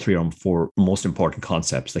saw as the 3 or 4 most important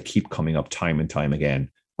concepts that keep coming up time and time again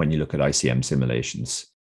when you look at ICM simulations.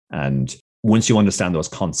 And once you understand those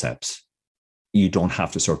concepts, you don't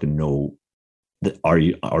have to sort of know that,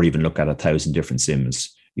 or even look at 1,000 different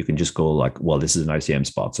sims. You can just go like, well, this is an ICM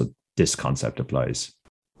spot, so this concept applies.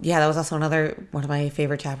 Yeah, that was also one of my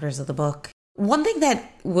favorite chapters of the book. One thing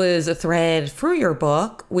that was a thread through your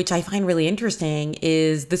book, which I find really interesting,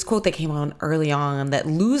 is this quote that came on early on, that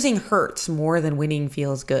losing hurts more than winning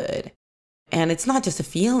feels good. And it's not just a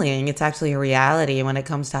feeling, it's actually a reality when it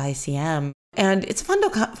comes to ICM. And it's a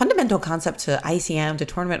fundamental concept to ICM, to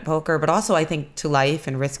tournament poker, but also I think to life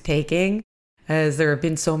and risk-taking, as there have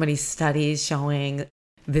been so many studies showing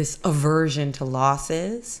this aversion to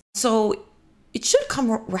losses. So it should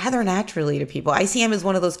come rather naturally to people. ICM is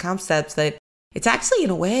one of those concepts that it's actually, in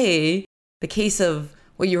a way, the case of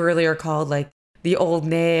what you earlier called like the old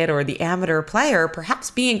nit or the amateur player, perhaps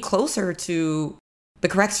being closer to the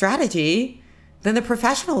correct strategy than the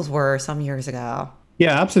professionals were some years ago.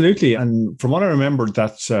 Yeah, absolutely. And from what I remember,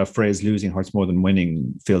 that phrase, losing hurts more than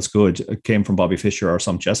winning feels good, it came from Bobby Fischer or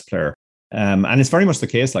some chess player. And it's very much the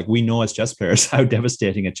case. Like, we know as chess players how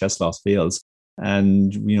devastating a chess loss feels.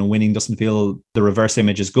 And, winning doesn't feel, the reverse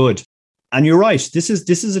image is good. And you're right. This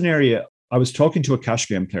is an area. I was talking to a cash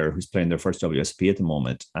game player who's playing their first WSP at the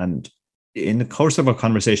moment. And in the course of a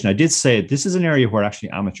conversation, I did say this is an area where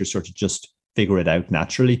actually amateurs sort of just figure it out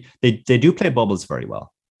naturally. They do play bubbles very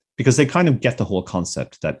well because they kind of get the whole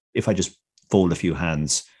concept that if I just fold a few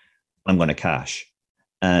hands, I'm going to cash.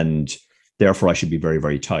 And therefore I should be very,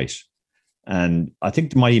 very tight. And I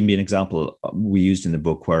think there might even be an example we used in the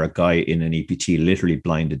book where a guy in an EPT literally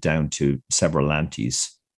blinded down to several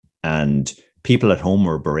antes, and people at home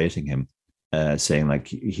were berating him, saying like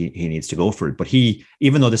he needs to go for it. But he,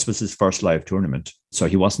 even though this was his first live tournament, so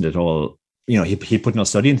he wasn't at all, he put no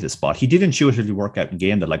study into this spot. He did intuitively work out in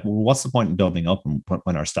game that like, well, what's the point in doubling up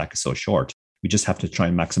when our stack is so short? We just have to try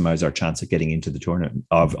and maximize our chance of getting into the tournament,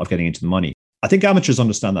 of getting into the money. I think amateurs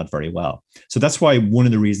understand that very well. So that's why one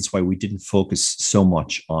of the reasons why we didn't focus so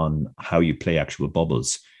much on how you play actual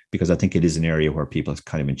bubbles, because I think it is an area where people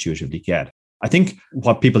kind of intuitively get. I think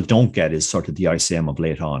what people don't get is sort of the ICM of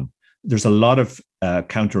late on. There's a lot of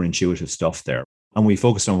counterintuitive stuff there. And we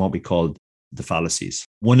focused on what we called the fallacies.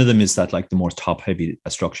 One of them is that like the more top heavy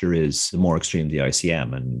a structure is, the more extreme the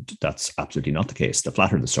ICM. And that's absolutely not the case. The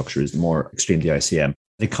flatter the structure is, the more extreme the ICM.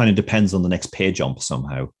 It kind of depends on the next pay jump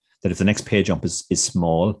somehow. That if the next pay jump is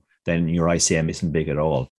small, then your ICM isn't big at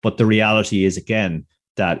all. But the reality is, again,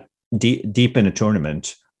 that deep in a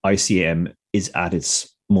tournament, ICM is at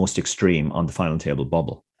its most extreme on the final table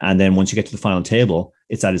bubble. And then once you get to the final table,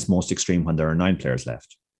 it's at its most extreme when there are 9 players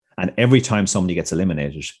left. And every time somebody gets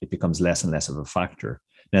eliminated, it becomes less and less of a factor.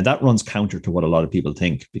 Now, that runs counter to what a lot of people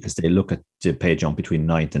think, because they look at the pay jump between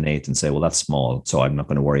 9th and 8th and say, well, that's small, so I'm not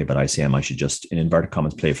going to worry about ICM. I should just, in inverted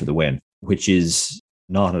commas, play for the win, which is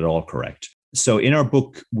not at all correct. So in our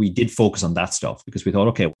book, we did focus on that stuff because we thought,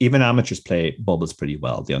 okay, even amateurs play bubbles pretty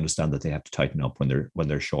well. They understand that they have to tighten up when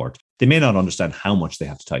they're short. They may not understand how much they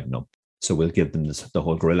have to tighten up. So we'll give them the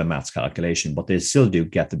whole guerrilla maths calculation, but they still do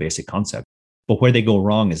get the basic concept. But where they go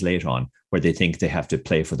wrong is late on, where they think they have to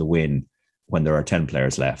play for the win when there are 10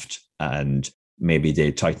 players left. And maybe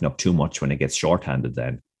they tighten up too much when it gets shorthanded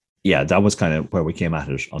then. Yeah, that was kind of where we came at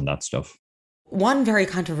it on that stuff. One very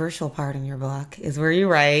controversial part in your book is where you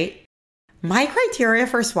write, my criteria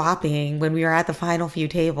for swapping when we are at the final few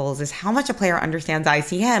tables is how much a player understands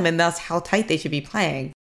ICM and thus how tight they should be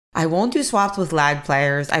playing. I won't do swaps with lag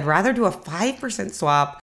players. I'd rather do a 5%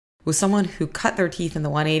 swap with someone who cut their teeth in the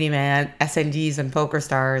 180-man SNGs and Poker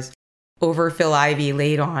Stars over Phil Ivey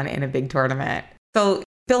late on in a big tournament. So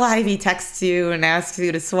Phil Ivey texts you and asks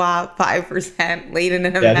you to swap 5% late in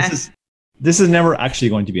an event. This is never actually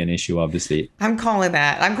going to be an issue, obviously. I'm calling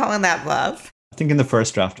that bluff. I think in the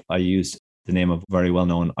first draft, I used the name of a very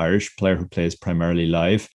well-known Irish player who plays primarily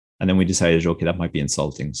live. And then we decided, okay, that might be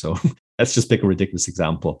insulting. So let's just pick a ridiculous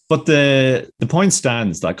example. But the point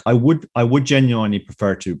stands. Like I would genuinely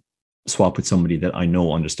prefer to swap with somebody that I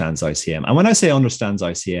know understands ICM. And when I say understands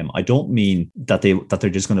ICM, I don't mean that they're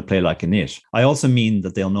just going to play like a nit. I also mean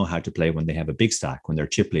that they'll know how to play when they have a big stack, when they're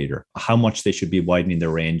chip leader, how much they should be widening their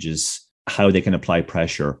ranges, how they can apply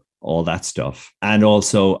pressure, all that stuff. And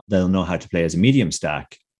also they'll know how to play as a medium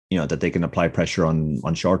stack, that they can apply pressure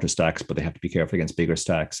on shorter stacks, but they have to be careful against bigger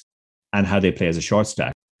stacks, and how they play as a short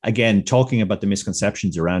stack. Again, talking about the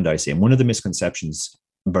misconceptions around ICM, one of the misconceptions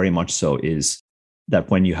very much so is that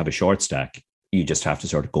when you have a short stack, you just have to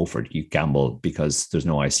sort of go for it. You gamble because there's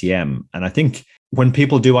no ICM. And I think when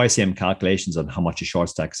people do ICM calculations on how much a short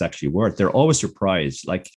stack is actually worth, they're always surprised.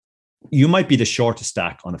 Like you might be the shortest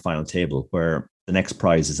stack on a final table where the next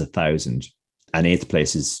prize is 1,000 and eighth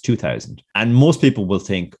place is 2,000. And most people will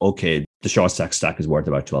think, okay, the short stack is worth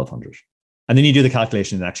about 1,200. And then you do the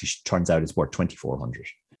calculation and it actually turns out it's worth 2,400.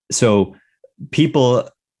 So people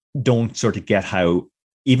don't sort of get how,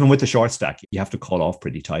 even with the short stack, you have to call off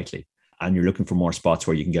pretty tightly and you're looking for more spots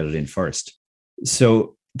where you can get it in first.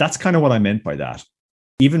 So that's kind of what I meant by that.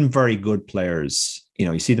 Even very good players,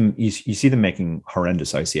 you see them making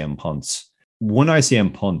horrendous ICM punts. One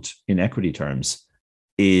ICM punt in equity terms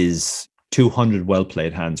is 200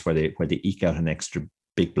 well-played hands where they eke out an extra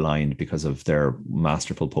big blind because of their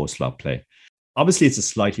masterful post-flop play. Obviously, it's a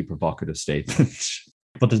slightly provocative statement,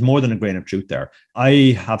 but there's more than a grain of truth there.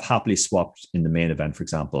 I have happily swapped in the main event, for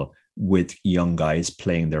example, with young guys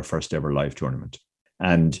playing their first ever live tournament.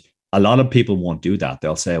 And a lot of people won't do that.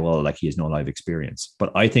 They'll say, well, like he has no live experience.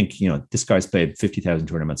 But I think, this guy's played 50,000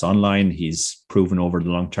 tournaments online. He's proven over the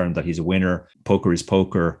long term that he's a winner. Poker is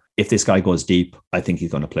poker. If this guy goes deep, I think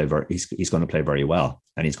he's going to play he's going to play very well.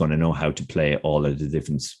 And he's going to know how to play all of the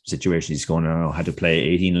different situations. He's going to know how to play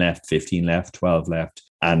 18 left, 15 left, 12 left,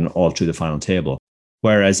 and all through the final table.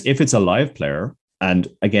 Whereas if it's a live player, and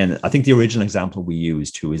again, I think the original example we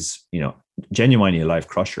used, who is, genuinely a live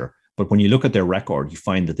crusher, but when you look at their record, you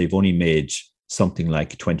find that they've only made something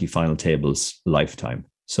like 20 final tables lifetime.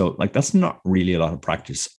 So like that's not really a lot of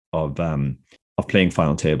practice of playing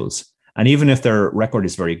final tables. And even if their record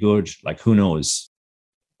is very good, like who knows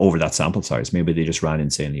over that sample size, maybe they just ran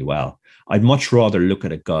insanely well. I'd much rather look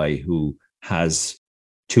at a guy who has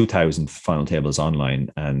 2,000 final tables online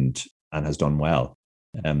and has done well.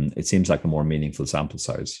 It seems like a more meaningful sample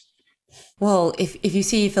size. Well, if you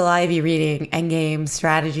see Phil Ivey reading Endgame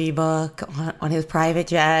strategy book on his private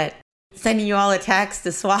jet, sending you all a text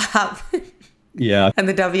to swap, yeah, and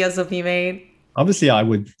the W's will be made. Obviously, I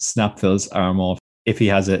would snap Phil's arm off if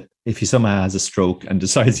he somehow has a stroke and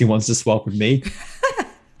decides he wants to swap with me.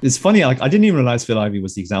 It's funny, like I didn't even realize Phil Ivey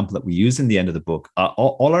was the example that we used in the end of the book.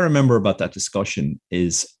 All I remember about that discussion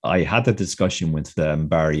is I had that discussion with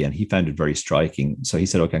Barry and he found it very striking. So he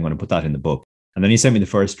said, okay, I'm going to put that in the book. And then he sent me the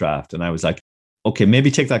first draft and I was like, okay, maybe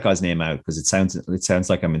take that guy's name out because it sounds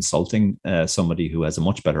like I'm insulting somebody who has a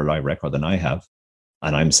much better live record than I have.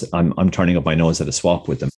 And I'm turning up my nose at a swap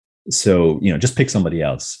with them. So, just pick somebody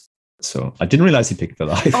else. So I didn't realize he picked Phil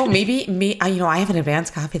Ivey. Oh, maybe me. I have an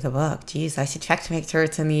advanced copy of the book. Jeez, I should check to make sure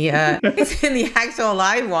it's in the it's in the actual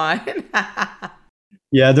live one.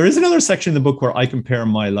 Yeah, there is another section in the book where I compare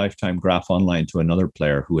my lifetime graph online to another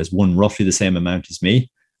player who has won roughly the same amount as me,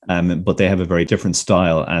 but they have a very different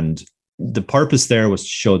style. And the purpose there was to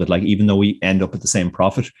show that, like, even though we end up at the same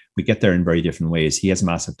profit, we get there in very different ways. He has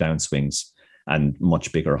massive downswings and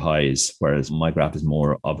much bigger highs, whereas my graph is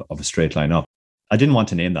more of a straight line up. I didn't want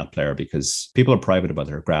to name that player because people are private about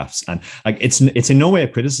their graphs, and like it's in no way a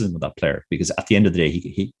criticism of that player because at the end of the day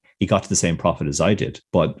he got to the same profit as I did.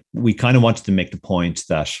 But we kind of wanted to make the point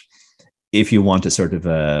that if you want a sort of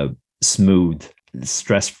a smooth,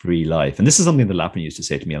 stress-free life, and this is something that Lappin used to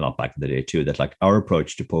say to me a lot back in the day too, that like our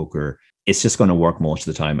approach to poker, it's just going to work most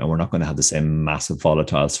of the time, and we're not going to have the same massive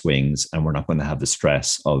volatile swings, and we're not going to have the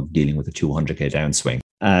stress of dealing with a 200k downswing.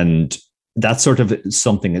 And that's sort of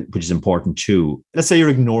something which is important too. Let's say you're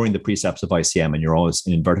ignoring the precepts of ICM and you're always,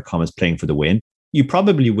 in inverted commas, playing for the win. You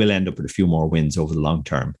probably will end up with a few more wins over the long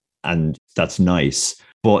term. And that's nice,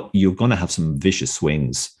 but you're going to have some vicious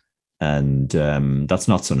swings. And that's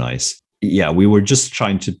not so nice. Yeah, we were just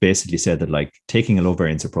trying to basically say that like taking a low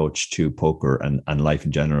variance approach to poker and life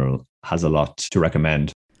in general has a lot to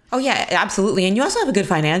recommend. Oh, yeah, absolutely. And you also have a good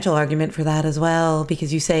financial argument for that as well,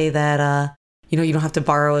 because you say that, you don't have to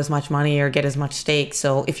borrow as much money or get as much stake.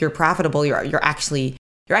 So if you're profitable, you're actually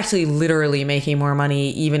literally making more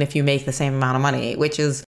money, even if you make the same amount of money, which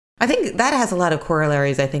is I think that has a lot of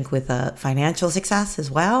corollaries, I think, with financial success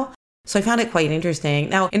as well. So I found it quite interesting.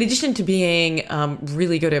 Now, in addition to being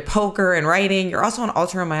really good at poker and writing, you're also an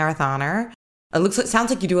ultra marathoner. It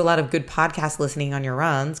sounds like you do a lot of good podcast listening on your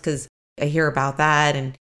runs, because I hear about that,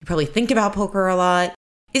 and you probably think about poker a lot.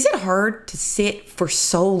 Is it hard to sit for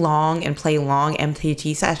so long and play long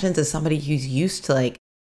MTG sessions as somebody who's used to like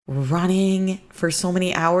running for so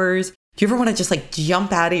many hours? Do you ever want to just like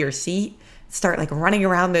jump out of your seat, start like running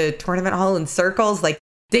around the tournament hall in circles like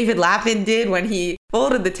David Lappin did when he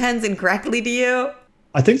folded the tens incorrectly to you?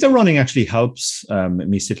 I think the running actually helps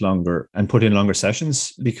me sit longer and put in longer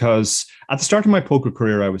sessions, because at the start of my poker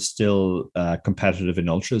career, I was still competitive in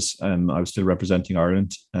ultras. I was still representing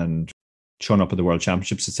Ireland and showing up at the World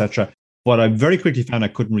Championships, etc. But I very quickly found I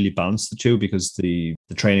couldn't really balance the two, because the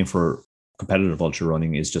training for competitive ultra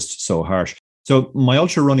running is just so harsh. So my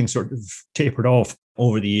ultra running sort of tapered off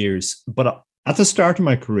over the years. But at the start of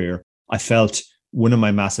my career, I felt one of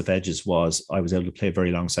my massive edges was I was able to play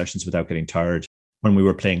very long sessions without getting tired. When we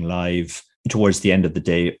were playing live, towards the end of the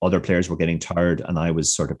day, other players were getting tired and I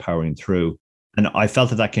was sort of powering through. And I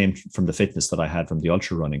felt that came from the fitness that I had from the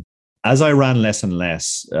ultra running. As I ran less and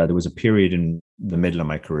less, there was a period in the middle of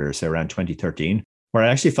my career, say around 2013, where I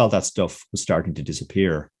actually felt that stuff was starting to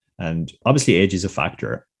disappear. And obviously age is a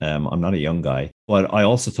factor. I'm not a young guy, but I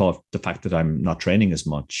also thought the fact that I'm not training as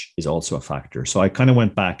much is also a factor. So I kind of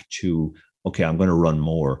went back to, okay, I'm going to run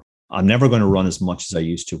more. I'm never going to run as much as I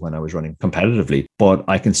used to when I was running competitively, but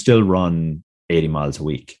I can still run 80 miles a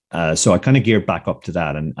week. So I kind of geared back up to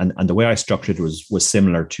that. And the way I structured it was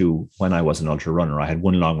similar to when I was an ultra runner. I had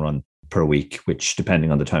one long run per week, which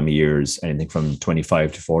depending on the time of year is anything from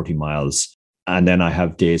 25 to 40 miles. And then I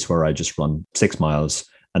have days where I just run 6 miles.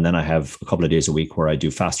 And then I have a couple of days a week where I do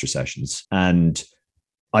faster sessions. And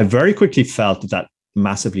I very quickly felt that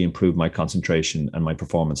massively improved my concentration and my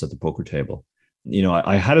performance at the poker table. You know,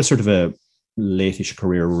 I had a sort of a late-ish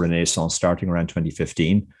career renaissance starting around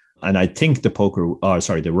 2015. And I think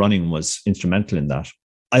the running was instrumental in that.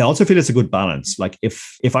 I also feel it's a good balance. Like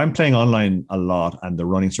if I'm playing online a lot and the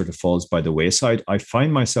running sort of falls by the wayside, I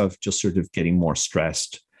find myself just sort of getting more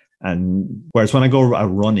stressed. And whereas when I go out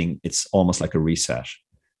running, it's almost like a reset.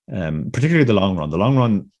 Particularly the long run. The long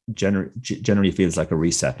run generally feels like a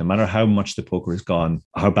reset. No matter how much the poker has gone,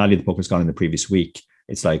 how badly the poker has gone in the previous week,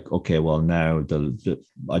 it's like, okay, well, now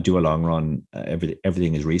I do a long run,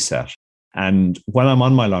 everything is reset. And when I'm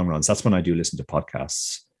on my long runs, that's when I do listen to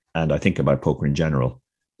podcasts and I think about poker in general.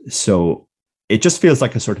 So it just feels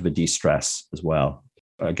like a sort of a de-stress as well.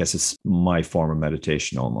 I guess it's my form of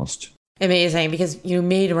meditation almost. Amazing, because you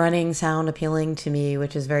made running sound appealing to me,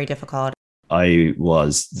 which is very difficult. I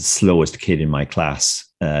was the slowest kid in my class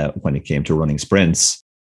when it came to running sprints.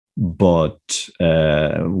 But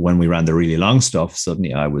when we ran the really long stuff,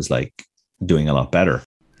 suddenly I was like doing a lot better.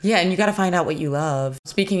 Yeah, and you got to find out what you love.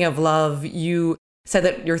 Speaking of love, you said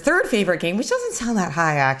that your third favorite game, which doesn't sound that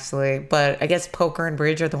high actually, but I guess poker and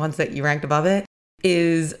bridge are the ones that you ranked above it,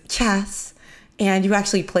 is chess. And you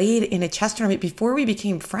actually played in a chess tournament before we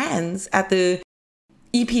became friends at the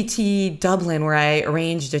EPT Dublin, where I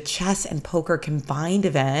arranged a chess and poker combined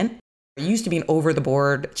event. I used to be an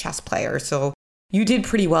over-the-board chess player, so you did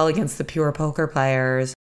pretty well against the pure poker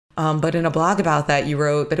players. But in a blog about that, you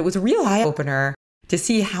wrote that it was a real eye-opener to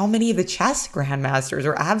see how many of the chess grandmasters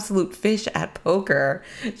are absolute fish at poker,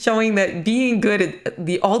 showing that being good at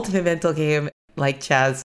the ultimate mental game like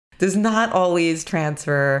chess does not always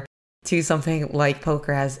transfer to something like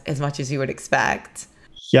poker as much as you would expect.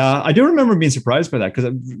 Yeah, I do remember being surprised by that,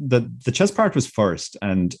 because the chess part was first.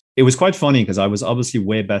 And it was quite funny because I was obviously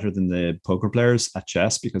way better than the poker players at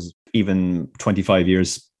chess, because even 25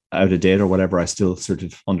 years out of date or whatever, I still sort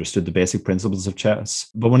of understood the basic principles of chess.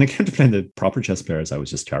 But when it came to playing the proper chess players, I was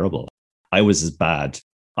just terrible. I was as bad.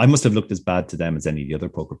 I must have looked as bad to them as any of the other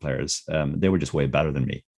poker players. They were just way better than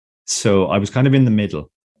me. So I was kind of in the middle.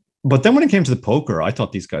 But then when it came to the poker, I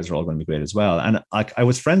thought these guys were all going to be great as well. And I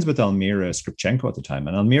was friends with Almira Skripchenko at the time,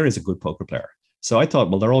 and Almira is a good poker player. So I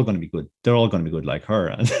thought, well, they're all going to be good. They're all going to be good like her.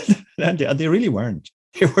 And they really weren't.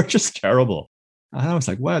 They were just terrible. And I was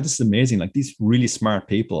like, wow, this is amazing. Like these really smart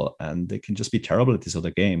people, and they can just be terrible at this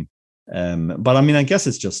other game. But I mean, I guess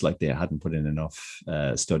it's just like they hadn't put in enough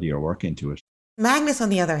study or work into it. Magnus, on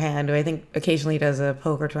the other hand, who I think occasionally does a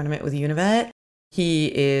poker tournament with Univet,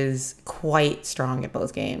 he is quite strong at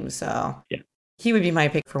both games. So yeah, he would be my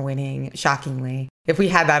pick for winning, shockingly, if we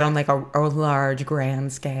had that on like a large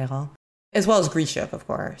grand scale. As well as Grishuk, of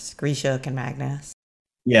course. Grishuk and Magnus.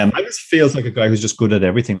 Yeah, Magnus feels like a guy who's just good at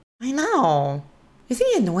everything. I know. Isn't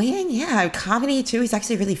he annoying? Yeah, comedy too. He's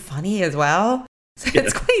actually really funny as well. So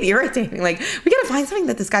it's quite irritating. Like, we got to find something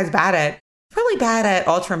that this guy's bad at. Probably bad at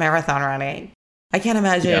ultra marathon running. I can't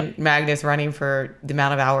imagine Magnus running for the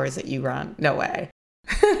amount of hours that you run. No way.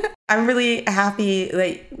 I'm really happy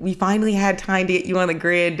that we finally had time to get you on the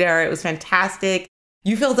grid, Dara. It was fantastic.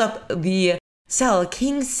 You filled up the cell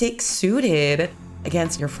King 6 suited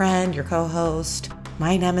against your friend, your co-host,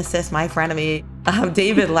 my nemesis, my frenemy,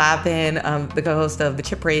 David Lappin, the co-host of The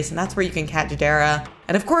Chip Race. And that's where you can catch Dara.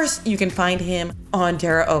 And of course, you can find him on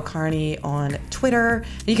Dara O'Carney on Twitter.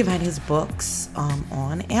 And you can find his books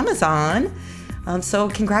on Amazon. So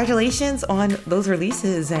congratulations on those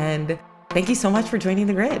releases. And thank you so much for joining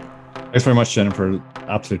the grid. Thanks very much, Jennifer.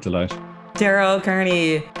 Absolute delight. Dara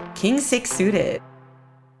O'Carney, King 6 suited.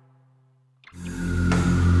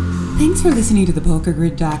 Thanks for listening to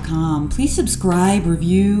thepokergrid.com. Please subscribe,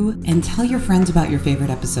 review, and tell your friends about your favorite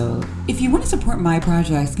episode. If you want to support my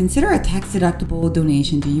projects, consider a tax-deductible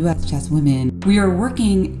donation to U.S. Chess Women. We are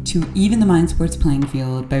working to even the mind sports playing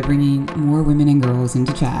field by bringing more women and girls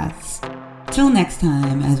into chess. Till next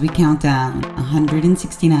time, as we count down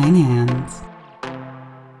 169 hands.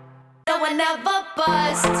 No one ever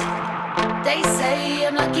bust. They say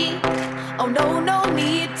I'm lucky. Oh no, no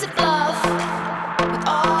need to bluff. With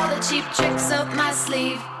all the cheap tricks up my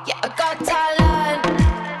sleeve. Yeah, I got talent.